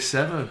got it. to be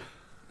 7.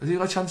 Has he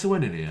got a chance of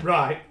winning here?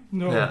 Right,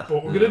 no, Yeah.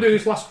 but we're going to do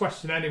this last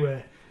question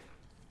anyway.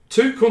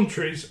 2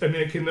 countries are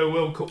making their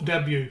World Cup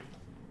debut.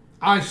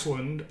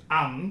 Iceland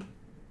and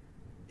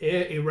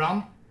A,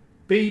 Iran,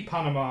 B,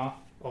 Panama,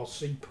 or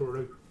C,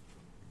 Peru.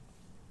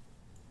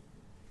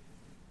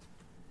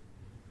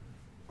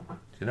 Do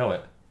you know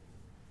it?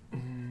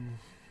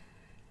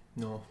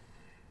 No.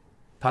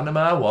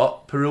 Panama,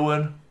 what? Peru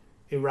and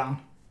Iran.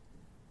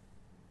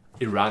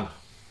 Iran.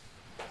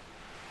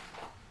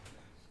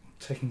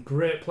 Taking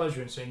great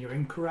pleasure in saying you're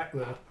incorrect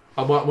there.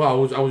 I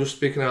was just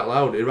speaking out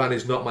loud. Iran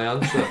is not my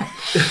answer.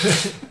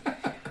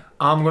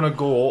 I'm going to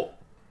go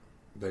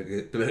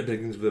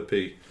Begins with a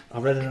P. I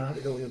read an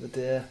article the other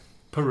day.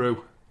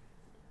 Peru.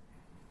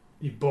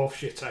 You both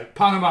shit out.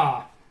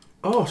 Panama.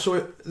 Oh, so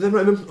if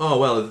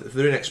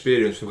they're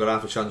inexperienced, we've got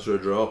half a chance for a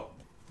draw.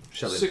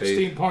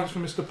 16 points for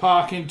Mr.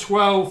 Parkin,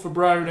 12 for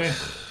Brownie.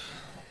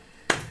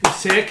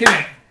 He's taking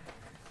it.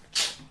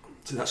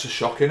 That's a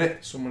shock,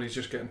 innit? Somebody's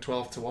just getting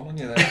 12 to 1 on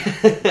you there.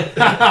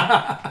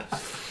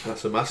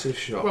 That's a massive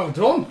shock. Well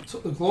done.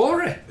 Took the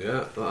glory.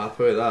 Yeah, not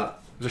happy with that.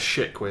 It was a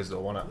shit quiz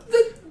though, wasn't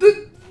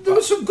it? There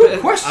were some good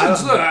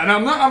questions there, and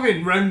I'm not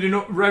having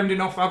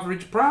rounding off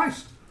average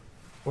price.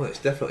 Well, it's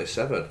definitely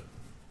 7.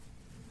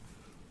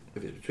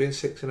 If it's between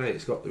 6 and 8,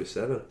 it's got to be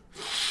 7.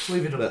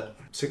 Leave it alone. But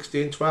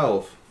 16,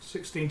 12.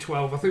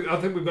 16-12. I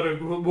think we've got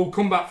to. We'll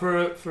come back for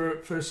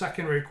a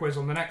secondary quiz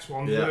on the next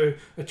one for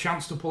a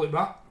chance to pull it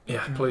back.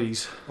 Yeah,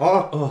 please.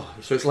 Oh,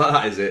 so it's like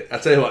that, is it? I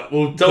tell you what,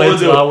 we'll Play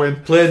until I win.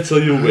 Play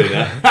until you win.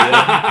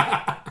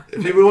 Yeah.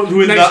 If you want to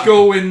win Next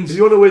goal wins. If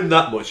you want to win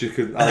that much, you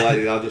can.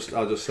 I'll just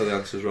say the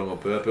answers wrong on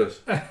purpose.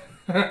 Do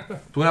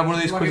we have one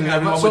of these quizzes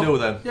every one we do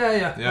then?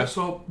 Yeah. Let's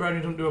hope Brownie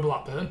doesn't do a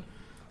Blackburn,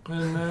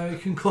 and you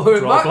can claw it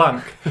Draw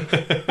back.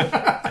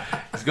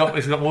 blank. He's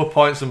got more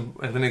points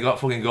than he got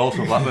fucking goals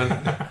from Blackburn.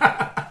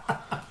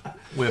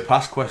 We're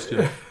past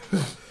question.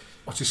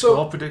 What's your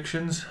score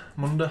predictions?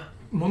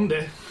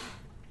 Monday.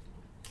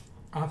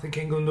 I think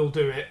England will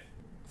do it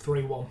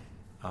 3-1.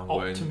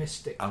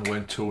 Optimistic. I'm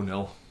going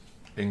 2-0.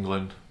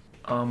 England.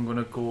 I'm going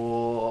to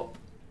go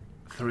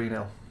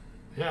 3-0.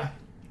 Yeah.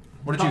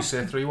 What did you say?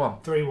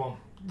 3-1? 3-1.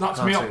 That's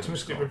Can't my say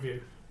optimistic the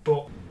review.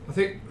 But I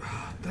think,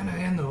 then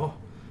again though,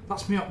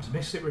 that's my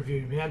optimistic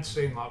review. My head's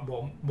saying like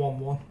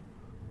 1-1.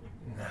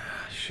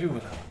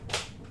 Sure.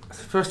 It's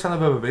the first time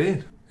I've ever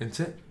been,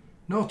 isn't it?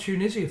 No,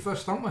 Tunisia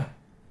first, aren't we?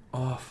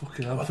 Oh,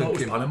 fucking hell. I thought it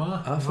was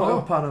Panama. I thought it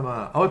was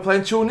Panama. Are we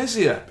playing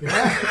Tunisia?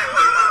 Yeah.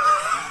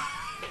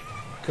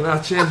 Can I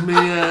change me?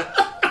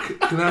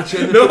 Can I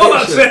change the No,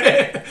 prediction?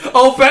 that's it.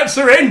 All bets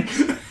are in.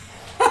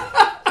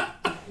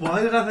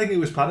 Why did I think it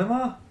was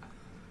Panama?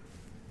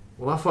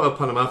 Well, I thought it was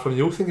Panama from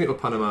you thinking it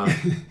was Panama.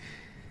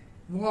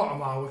 What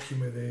am I working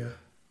with here?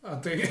 I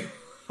think.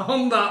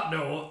 On that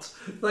note,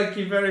 thank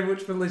you very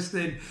much for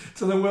listening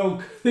to the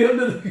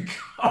Under the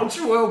Couch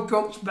World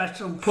Cup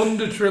special.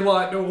 Punditry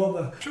like no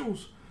other. It's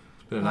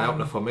been an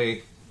eye-opener for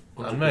me.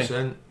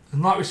 100%.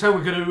 And like we said,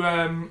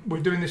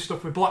 we're doing this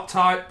stuff with Black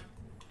Type.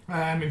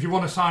 If you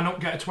want to sign up,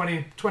 get a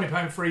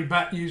 £20 free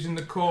bet using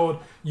the code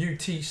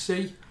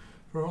UTC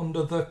for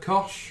Under the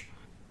Cosh.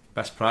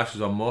 Best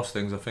prices on most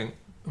things, I think.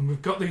 And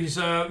we've got these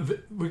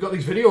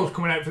videos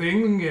coming out for the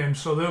England game,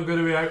 so they're going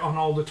to be out on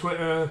all the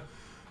Twitter,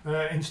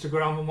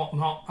 Instagram and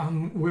whatnot.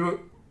 And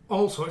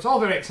it's all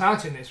very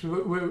exciting.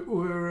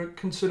 We're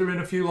considering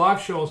a few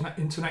live shows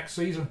into next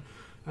season.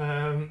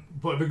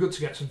 But it'd be good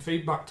to get some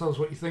feedback. Tell us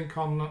what you think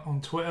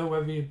on Twitter,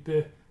 whether you'd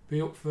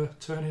be up for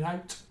turning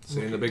out.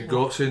 Seeing the big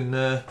goats in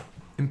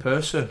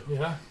person.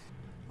 Yeah.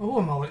 Oh,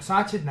 I'm all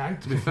excited now.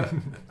 To be fair,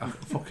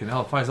 fucking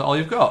hell, is that all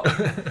you've got?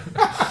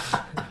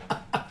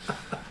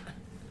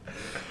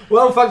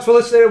 Well, thanks for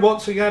listening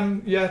once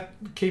again. Yeah,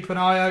 keep an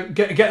eye out.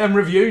 Get them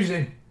reviews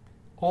in.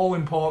 All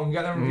important.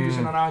 Get them reviews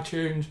in on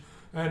iTunes.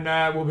 And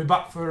we'll be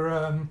back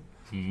for...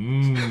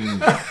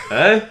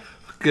 Eh?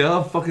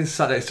 God, I'm fucking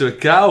sat next to a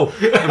cow.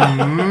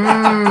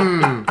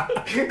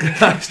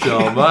 Christ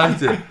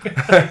almighty.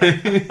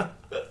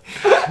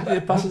 He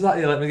passes that,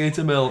 you let me get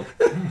to milk.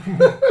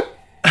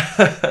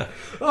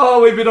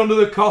 Oh, we've been under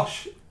the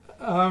cosh.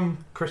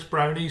 Chris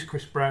Brown, he's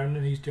Chris Brown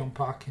and he's John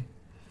Parkin.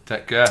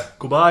 Take care.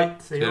 Goodbye.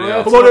 See you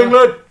later. Come on,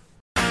 England.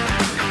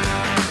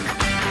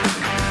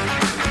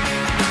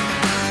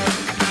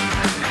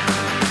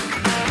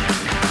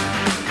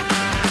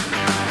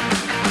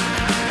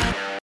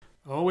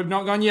 Oh, we've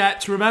not gone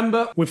yet.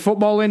 Remember, with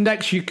Football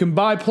Index, you can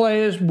buy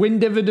players, win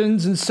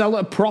dividends, and sell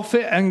at a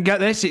profit. And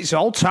get this, it's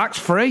all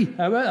tax-free.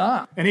 How about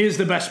that? And here's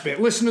the best bit.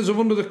 Listeners of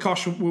Under the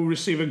Cosh will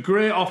receive a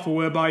great offer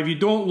whereby if you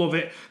don't love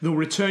it, they'll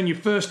return your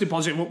first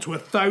deposit of up to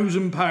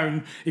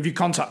 £1,000 if you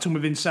contact them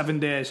within 7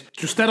 days.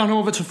 Just head on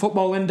over to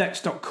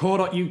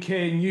footballindex.co.uk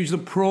and use the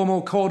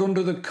promo code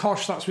Under the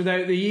Cosh. That's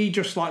without the E,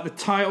 just like the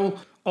title.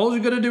 All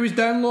you've got to do is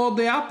download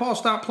the app or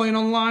start playing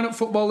online at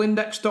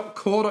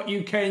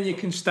footballindex.co.uk and you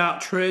can start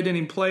trading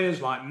in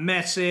players like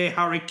Messi,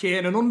 Harry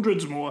Kane and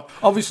hundreds more.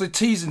 Obviously,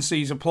 T's and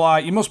C's apply.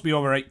 You must be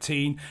over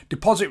 18.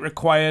 Deposit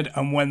required.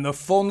 And when the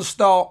fun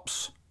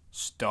stops,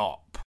 stop.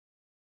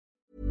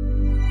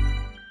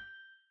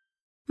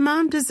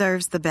 Mom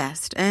deserves the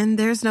best, and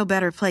there's no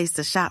better place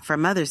to shop for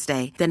Mother's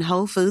Day than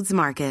Whole Foods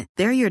Market.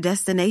 They're your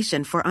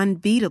destination for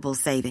unbeatable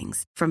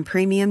savings, from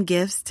premium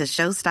gifts to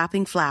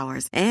show-stopping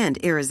flowers and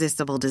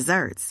irresistible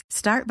desserts.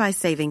 Start by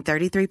saving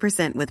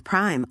 33% with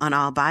Prime on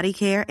all body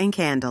care and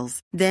candles.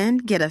 Then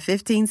get a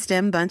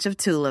 15-stem bunch of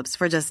tulips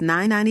for just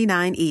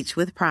 $9.99 each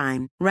with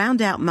Prime.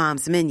 Round out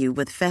Mom's menu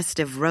with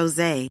festive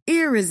rosé,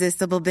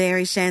 irresistible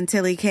berry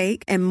chantilly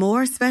cake, and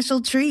more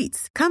special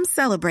treats. Come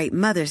celebrate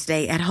Mother's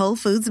Day at Whole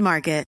Foods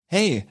Market.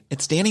 Hey,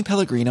 it's Danny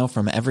Pellegrino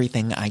from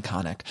Everything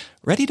Iconic.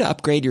 Ready to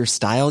upgrade your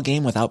style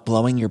game without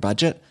blowing your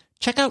budget?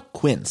 Check out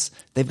Quince.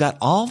 They've got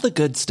all the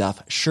good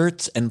stuff,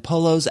 shirts and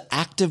polos,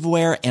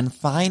 activewear, and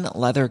fine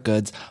leather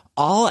goods,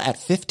 all at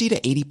 50 to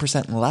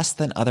 80% less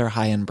than other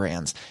high-end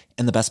brands.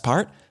 And the best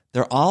part?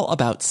 They're all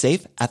about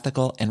safe,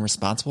 ethical, and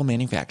responsible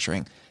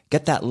manufacturing.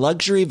 Get that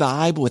luxury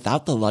vibe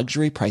without the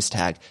luxury price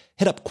tag.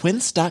 Hit up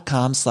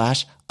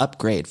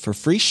quince.com/upgrade for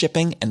free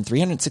shipping and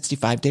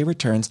 365-day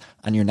returns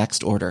on your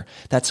next order.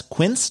 That's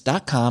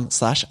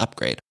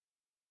quince.com/upgrade.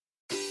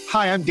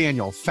 Hi, I'm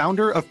Daniel,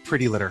 founder of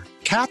Pretty Litter.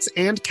 Cats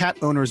and cat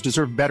owners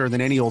deserve better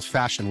than any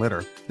old-fashioned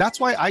litter. That's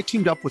why I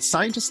teamed up with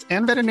scientists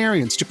and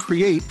veterinarians to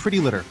create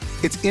Pretty Litter.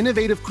 Its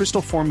innovative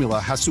crystal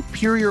formula has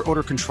superior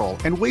odor control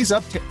and weighs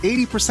up to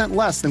 80%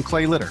 less than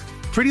clay litter.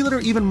 Pretty Litter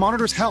even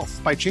monitors health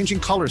by changing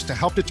colors to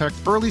help detect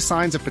early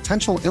signs of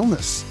potential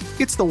illness.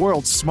 It's the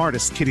world's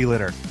smartest kitty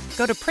litter.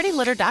 Go to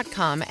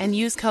prettylitter.com and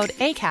use code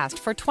ACAST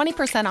for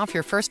 20% off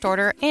your first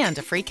order and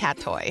a free cat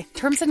toy.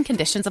 Terms and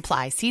conditions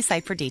apply. See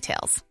site for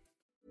details.